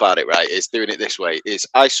thought about it, right, is doing it this way, is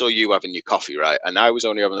I saw you having your coffee, right, and I was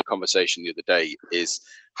only having the conversation the other day, is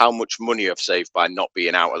how much money I've saved by not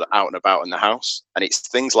being out and about in the house, and it's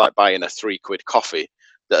things like buying a £3 coffee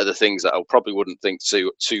that are the things that I probably wouldn't think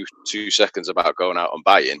two seconds about going out and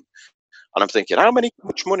buying. And I'm thinking, how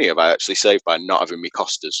much money have I actually saved by not having me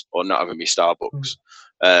Costas or not having me Starbucks?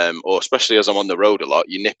 Or especially as I'm on the road a lot,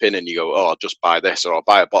 you nip in and you go, oh, I'll just buy this, or I'll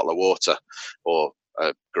buy a bottle of water, or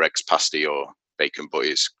Greg's pasty, or bacon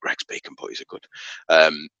butties. Greg's bacon butties are good.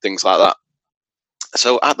 Things like that.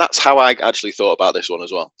 So that's how I actually thought about this one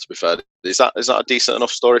as well, to be fair. Is that a decent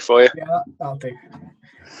enough story for you? Yeah, that'll do.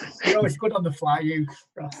 You're always good on the fly, you,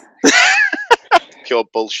 Ross. Pure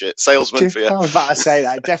bullshit. Salesman for you. I was about to say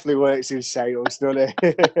that. It definitely works in sales, doesn't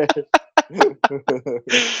it?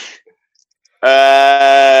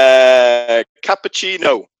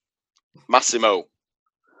 Cappuccino. Massimo.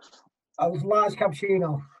 I was large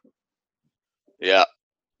cappuccino. Yeah.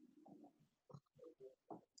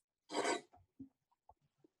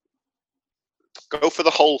 Go for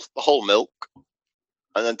the whole milk,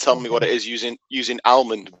 and then tell me what it is using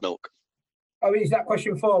almond milk. Oh, is that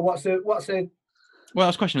question 4? What's a? Well,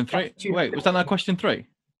 that's question 3. Wait, was that not question 3?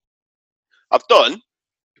 I've done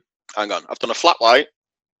a flat white.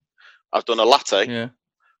 I've done a latte. Yeah.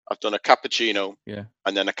 I've done a cappuccino. Yeah.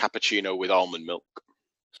 And then a cappuccino with almond milk.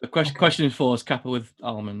 So question 4 is Kappa with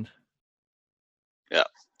almond. Yeah,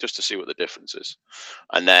 just to see what the difference is.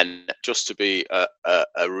 And then just to be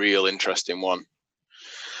a real interesting one,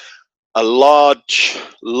 a large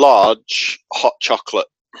hot chocolate.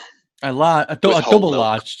 A double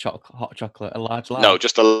large hot chocolate. A large. No,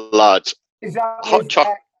 just a large. Is that hot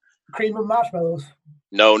chocolate? Cream and marshmallows?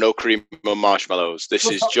 No cream and marshmallows. This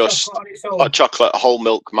is just hot chocolate, whole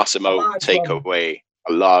milk Massimo takeaway,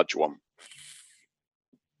 a large one.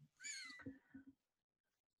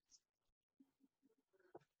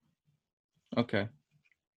 Okay.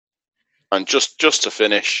 And just to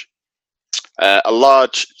finish, a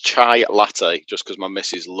large chai latte, just because my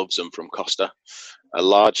missus loves them from Costa. A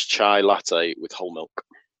large chai latte with whole milk.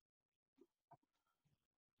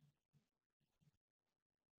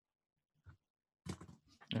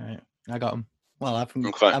 All right, I got them. Well,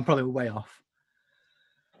 Okay. I'm probably way off.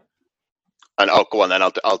 And go on then.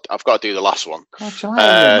 I've got to do the last one. God,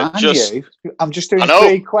 I'm just doing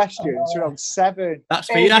 3 questions. You're on 7. That's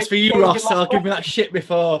for you, Ross. I'll give me that shit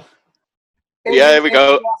before. Yeah, here we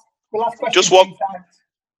go. Just one.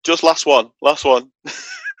 Just last one.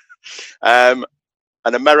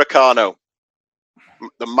 An Americano.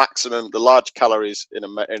 The large calories in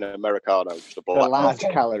an Americano. The large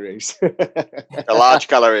calories. The large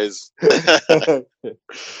calories. Right,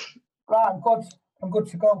 I'm good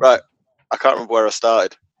to go. Right. I can't remember where I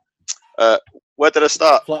started. Where did I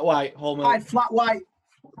start? Flat white, whole milk. Flat white.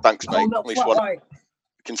 Thanks, mate. At least one. I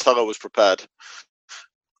can tell I was prepared.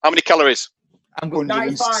 How many calories? I'm good.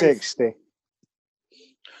 160.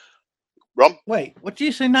 Ron? Wait, what did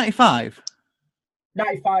you say? 95?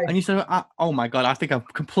 95. And you said, oh my God, I think I've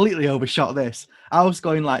completely overshot this. I was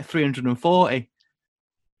going like 340.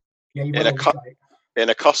 Yeah, you in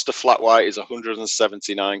a Costa flat white is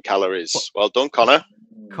 179 calories. Well done, Connor.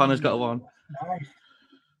 Connor's got one.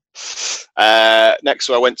 Nice. Next,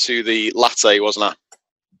 I went to the latte, wasn't I?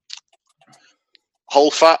 Whole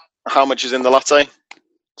fat. How much is in the latte?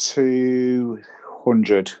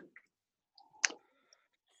 200.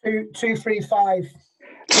 235.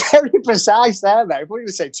 Very precise there, mate. I thought you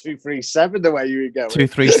were say 237 the way you were going.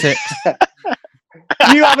 236.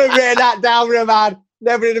 You haven't written that down, Roman.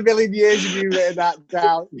 Never in a million years have you written that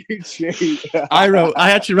down. You cheat.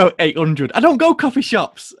 I actually wrote 800. I don't go coffee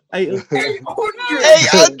shops. 800.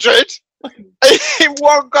 800 in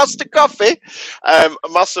one Costa coffee.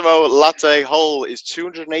 Massimo latte whole is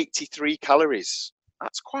 283 calories.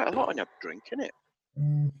 That's quite a lot on your drink, isn't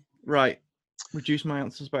it? Right. Reduce my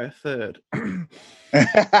answers by a third.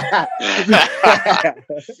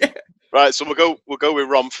 Right, so we'll go with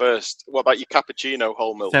Rom first. What about your cappuccino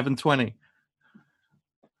whole milk? 720.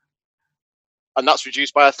 And that's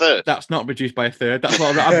reduced by a third. That's not reduced by a third. That's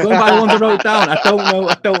what I'm going by the ones I wrote down.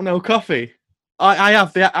 I don't know coffee. I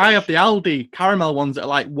have the Aldi caramel ones that are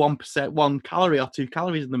like 1%, 1 calorie or 2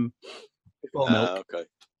 calories in them. Milk. Okay.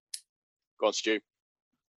 Go on, Stu.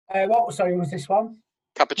 Sorry, was this one?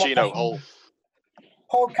 Cappuccino whole.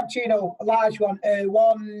 Whole cappuccino, a large one,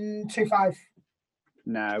 125.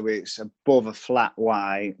 No, it's above a flat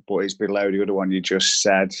white, but it's below the other one you just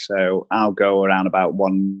said. So I'll go around about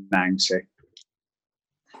 190.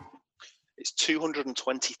 It's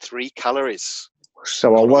 223 calories.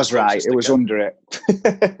 So I was right. It was under it.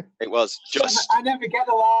 It was just. I never get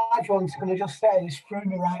the large ones because I just say it's screwing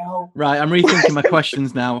me right out. Right, I'm rethinking my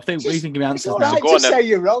questions now. I think rethinking my It's answers all now. right Go on to then. say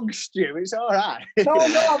you're wrong, Stu. It's all right. No, I'm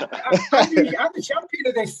the champion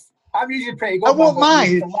of this. I'm usually pretty good. I won't man, but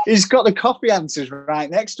mind. the large- He's got the coffee answers right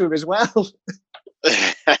next to him as well.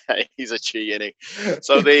 He's a cheat, isn't he?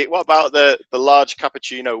 So what about the large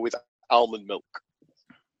cappuccino with almond milk?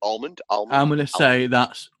 Almond. I'm going to say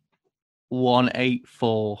that's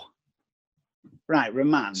 184. Right,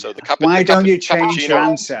 Roman. So the why don't you change cappuccino- your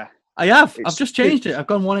answer? I have. It's I've just changed it. I've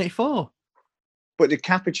gone 184. But the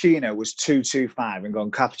cappuccino was 225 and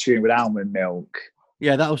gone cappuccino with almond milk.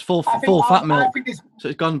 Yeah, that was full I think- full fat I milk. think it's- So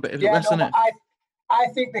it's gone a bit Yeah, less no, than it. but I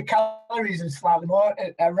think the calories are slightly more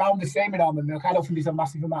around the same in almond milk. I don't think there's a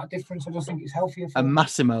massive amount of difference. I just think it's healthier. For A them.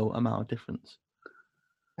 Massimo amount of difference.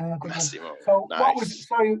 Good one. Massimo. So Nice.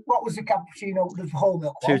 what was the cappuccino? The whole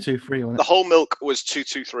milk one? 223 on The it. whole milk was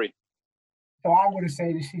 223. So I'm going to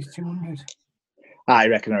say this is 200. I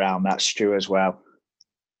reckon around that, Stu, as well.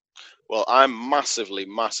 Well, I'm massively,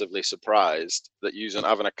 massively surprised that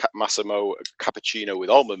having a Massimo cappuccino with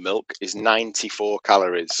almond milk is 94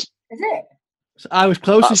 calories. Is it? So I was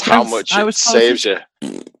closest. That's how Chance. much I it was saves closest.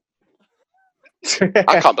 you.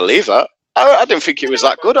 I can't believe that. I didn't think it was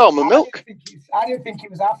that good, almond milk. I didn't think it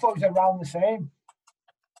was. I thought it was around the same.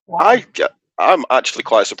 Wow. I'm actually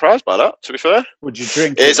quite surprised by that, to be fair. Would you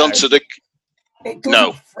drink It's it? onto the. It doesn't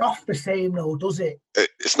No. froth the same, though, does it?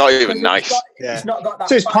 It's not even nice. It's not got that.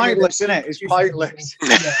 So it's fire pointless, that isn't it? It's juices pointless. and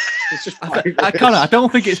things. Yeah. It's just Connor, I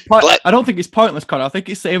don't think it's Like- I don't think it's pointless, Connor. I think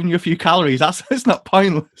it's saving you a few calories. That's it's not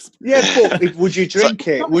pointless. Yeah, but would you drink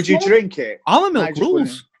it? Would you drink it? Almond I milk just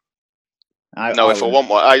rules. No, if I want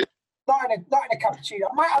one, Not in a cappuccino.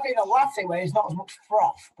 I might have it in a latte where it's not as much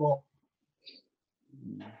froth, but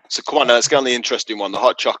so come on, let's get on the interesting one. The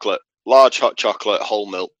hot chocolate, large hot chocolate, whole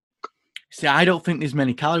milk. See, I don't think there's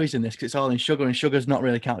many calories in this because it's all in sugar, and sugar's not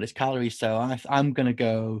really counted as calories. So I'm gonna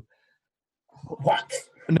go. what?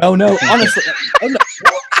 No, honestly.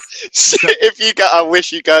 If you I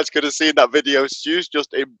wish you guys could have seen that video. Stu's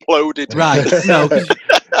just imploded. Right? No, 'cause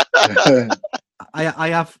I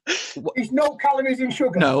have. There's no calories in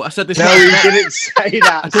sugar. No, I said this. No, he didn't say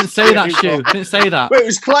that. I didn't say that, Stu. I didn't say that. Well, it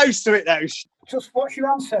was close to it, though. Just what's your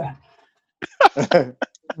answer?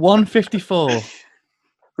 154.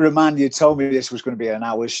 Roman, you told me this was going to be an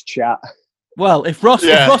hour's chat. Well, if Ross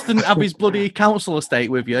Yeah. didn't have his bloody council estate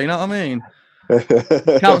with you, you know what I mean? I'm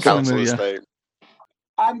Council Council with you. estate.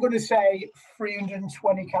 I'm going to say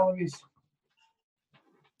 320 calories.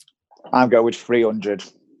 going with 300.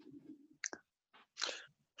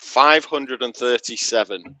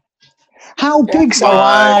 537. How big's Five.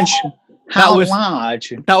 large? How was-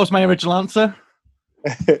 large? That was my original answer.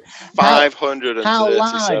 537 How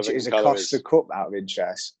large is a calories. Costa Cup out of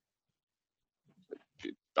interest?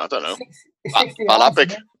 I don't know. It's Not 60 that ounce, big.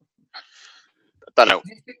 isn't Don't know.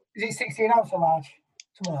 it? Is it 16 ounce or large?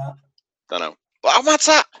 Something like Don't know. But how much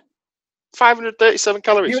that? 537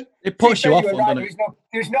 calories. You- It puts you off were one, right, doesn't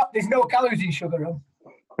it? there's no calories in sugar. Rum.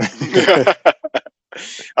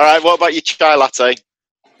 All right. What about your chai latte?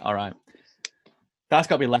 All right. That's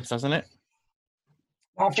got to be less, hasn't it?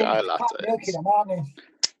 I think Chai it's fat lattes. milk in them, aren't they?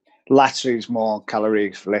 Latte's more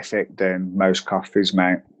calorific than most coffees,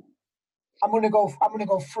 mate. I'm gonna go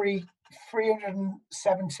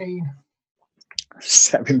 317.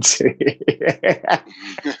 70.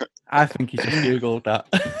 I think you just Googled that.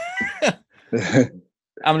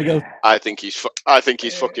 I'm gonna go. I think he's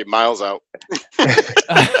fucking miles out.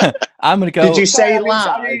 I'm gonna go. Did you say Sorry,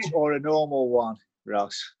 large or a normal one,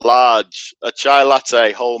 Ross? Large, a chai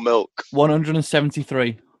latte, whole milk.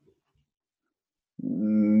 173.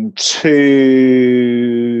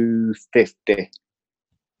 250.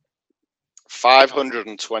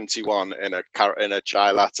 521 in a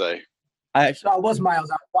chai latte. That was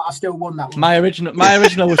miles out, but I still won that one. My original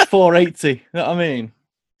was 480. You know what I mean?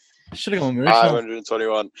 I should have gone with my original.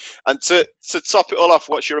 521. And to top it all off,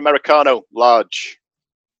 what's your Americano? Large.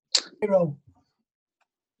 0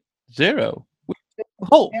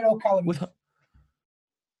 Oh, 0 calories.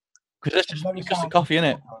 because it's just a coffee,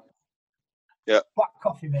 innit? Yeah. Black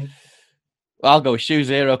coffee, mate. Well, I'll go with Shoe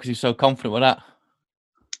 0 because he's so confident with that.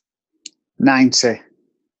 90.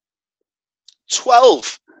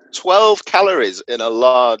 12 calories in a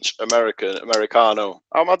large Americano.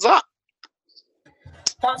 How mad's that?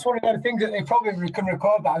 That's one of the things that they probably can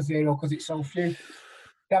record that as 0 because it's so few.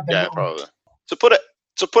 Yeah, probably. To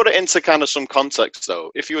put it into kind of some context,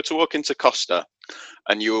 though, if you were to walk into Costa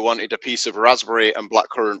and you wanted a piece of raspberry and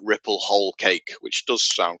blackcurrant ripple whole cake, which does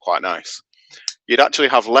sound quite nice, you'd actually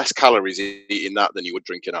have less calories eating that than you would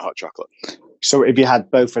drinking a hot chocolate. So if you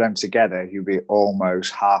had both of them together, you'd be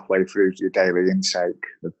almost halfway through your daily intake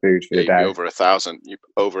of food for the You'd day. be over 1,000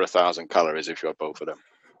 calories if you had both of them.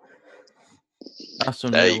 That's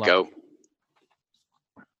There unreal. you go.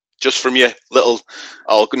 Just from your little,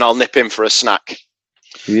 I'll nip in for a snack.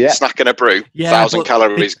 Yeah. Snack and a brew. Yeah, 1,000 but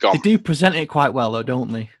calories gone. They do present it quite well, though,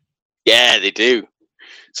 don't they? Yeah, they do.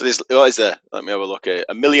 So what is there? Let me have a look at it.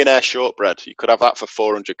 A millionaire shortbread. You could have that for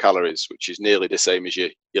 400 calories, which is nearly the same as your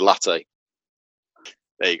latte.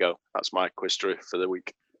 There you go. That's my quiz for the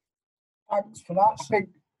week. Thanks for that.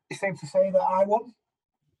 It's safe to say that I won.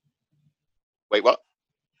 Wait, what?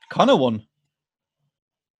 Connor won.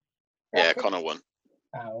 Yeah, Connor won.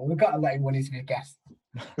 Oh, we've got to let him win. He's a guest.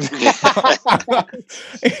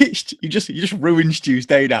 you just ruined Stu's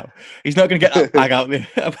day now. He's not going to get that bag out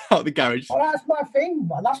the garage. Well, that's my thing,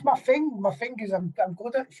 man. That's my thing. My thing is I'm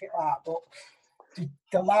good at shit like that, but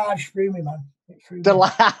the large threw me, man. It threw The me.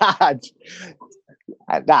 large.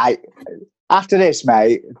 Right. After this,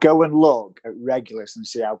 mate, go and look at Regulus and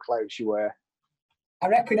see how close you were. I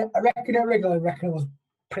reckon a regular was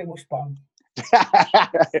pretty much spot on.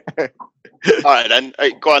 All right, then.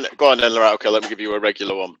 Hey, go on then, Lorette. Okay, let me give you a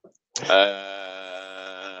regular one.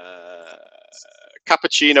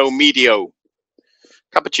 Cappuccino medio.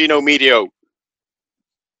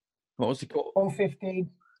 What was it called? 115.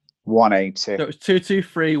 180. So it was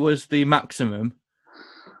 223 was the maximum.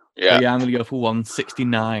 Yeah. So yeah, I'm going to go for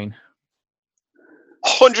 169.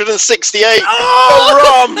 168.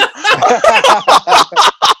 Oh!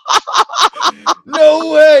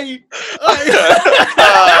 No way! He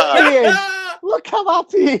is. Look how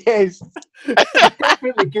happy he is.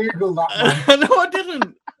 Definitely Google that, man. No, I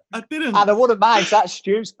didn't. And I wouldn't mind. That's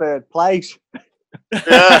Stu's third place.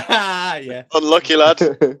 Yeah. Unlucky lad.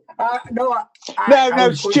 No,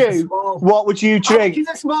 Stu. What would you drink?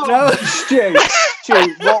 No. Stu,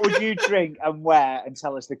 what would you drink and where? And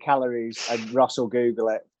tell us the calories, and Ross will Google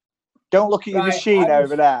it. Don't look at your machine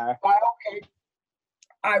over there. Right, okay.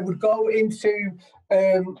 I would go into,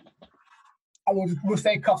 we'll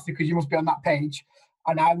say Costa because you must be on that page,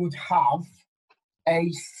 and I would have a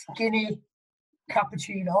skinny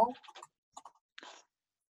cappuccino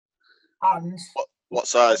and What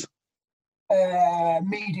size?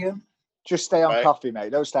 medium. Just stay on Right. coffee,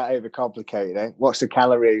 mate. Don't start overcomplicating it. What's the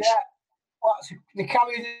calories? Yeah, what's the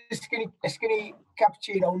calories of a skinny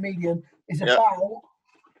cappuccino medium is Yeah. about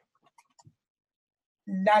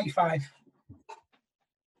 95.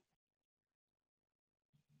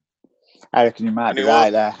 I reckon you might be Anyone? right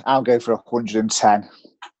there. I'll go for 110.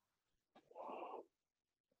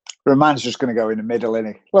 Roman's just going to go in the middle,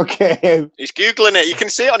 isn't he? Look at him. He's Googling it. You can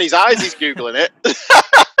see it on his eyes. He's Googling it.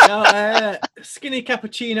 No, skinny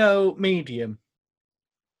cappuccino medium.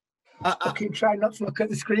 I keep trying not to look at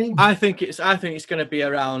the screen. I think it's going to be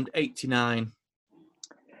around 89.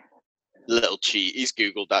 Little cheat. He's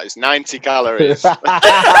Googled that. It's 90 calories. No, I'm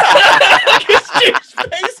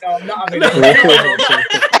not having it.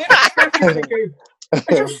 I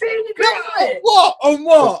just seen you Google it. What? On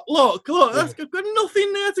what? Look, that's got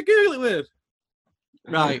nothing there to Google it with.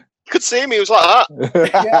 Right. You could see him. He was like that.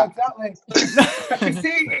 Yeah, exactly. I can see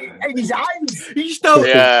it in his eyes. You just don't.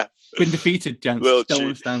 Yeah. Been defeated, gents. Little Don't cheat.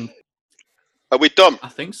 understand. Are we done? I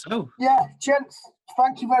think so. Yeah, gents,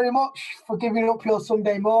 thank you very much for giving up your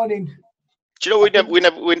Sunday morning. Do you know we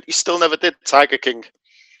still never did Tiger King?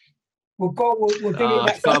 We'll do it It's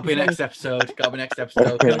next got to be episode. next episode. Got to be next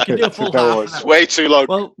episode. Can we do a full half? It's It's way too long.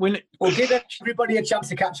 Well, We'll give everybody a chance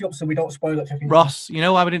to catch up so we don't spoil it for people. Ross, you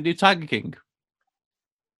know why we didn't do Tiger King?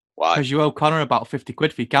 Why? Because you owe Connor about 50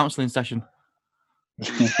 quid for your counselling session.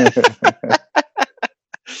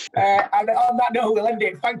 And on that note, we'll end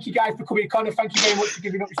it. Thank you guys for coming. Connor, thank you very much for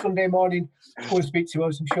giving up your Sunday morning to come and speak to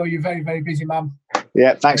us. I'm sure you're a very, very busy man.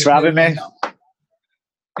 Yeah, thanks for having me.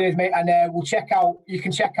 Cheers, mate. And you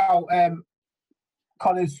can check out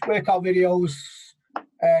Connor's workout videos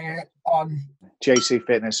on JC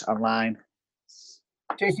Fitness Online.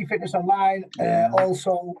 JC Fitness Online. Yeah.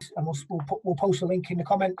 Also, and we'll post a link in the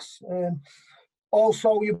comments.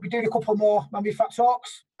 Also, you'll be doing a couple more Mamby Fat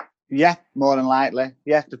Talks. Yeah, more than likely.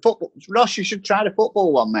 Yeah, the football. Ross, you should try the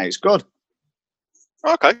football one, mate. It's good.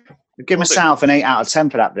 Okay. Give myself an 8 out of 10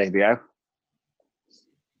 for that video.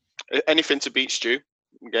 Anything to beat Stu?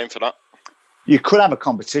 I'm game for that. You could have a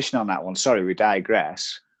competition on that one. Sorry, we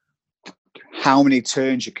digress. How many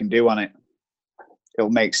turns you can do on it?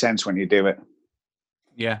 It'll make sense when you do it.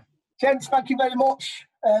 Yeah. Gents, thank you very much.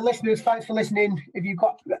 Listeners, thanks for listening. If you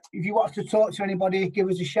want us to talk to anybody, give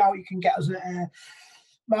us a shout. You can get us at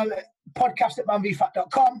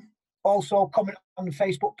podcast@manvfat.com. Also, comment on the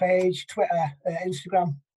Facebook page, Twitter,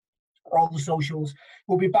 Instagram, all the socials.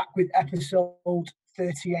 We'll be back with episode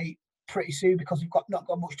 38 pretty soon because we've not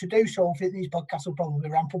got much to do. So I think these podcasts will probably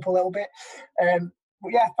ramp up a little bit.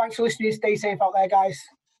 But yeah, thanks for listening. Stay safe out there, guys.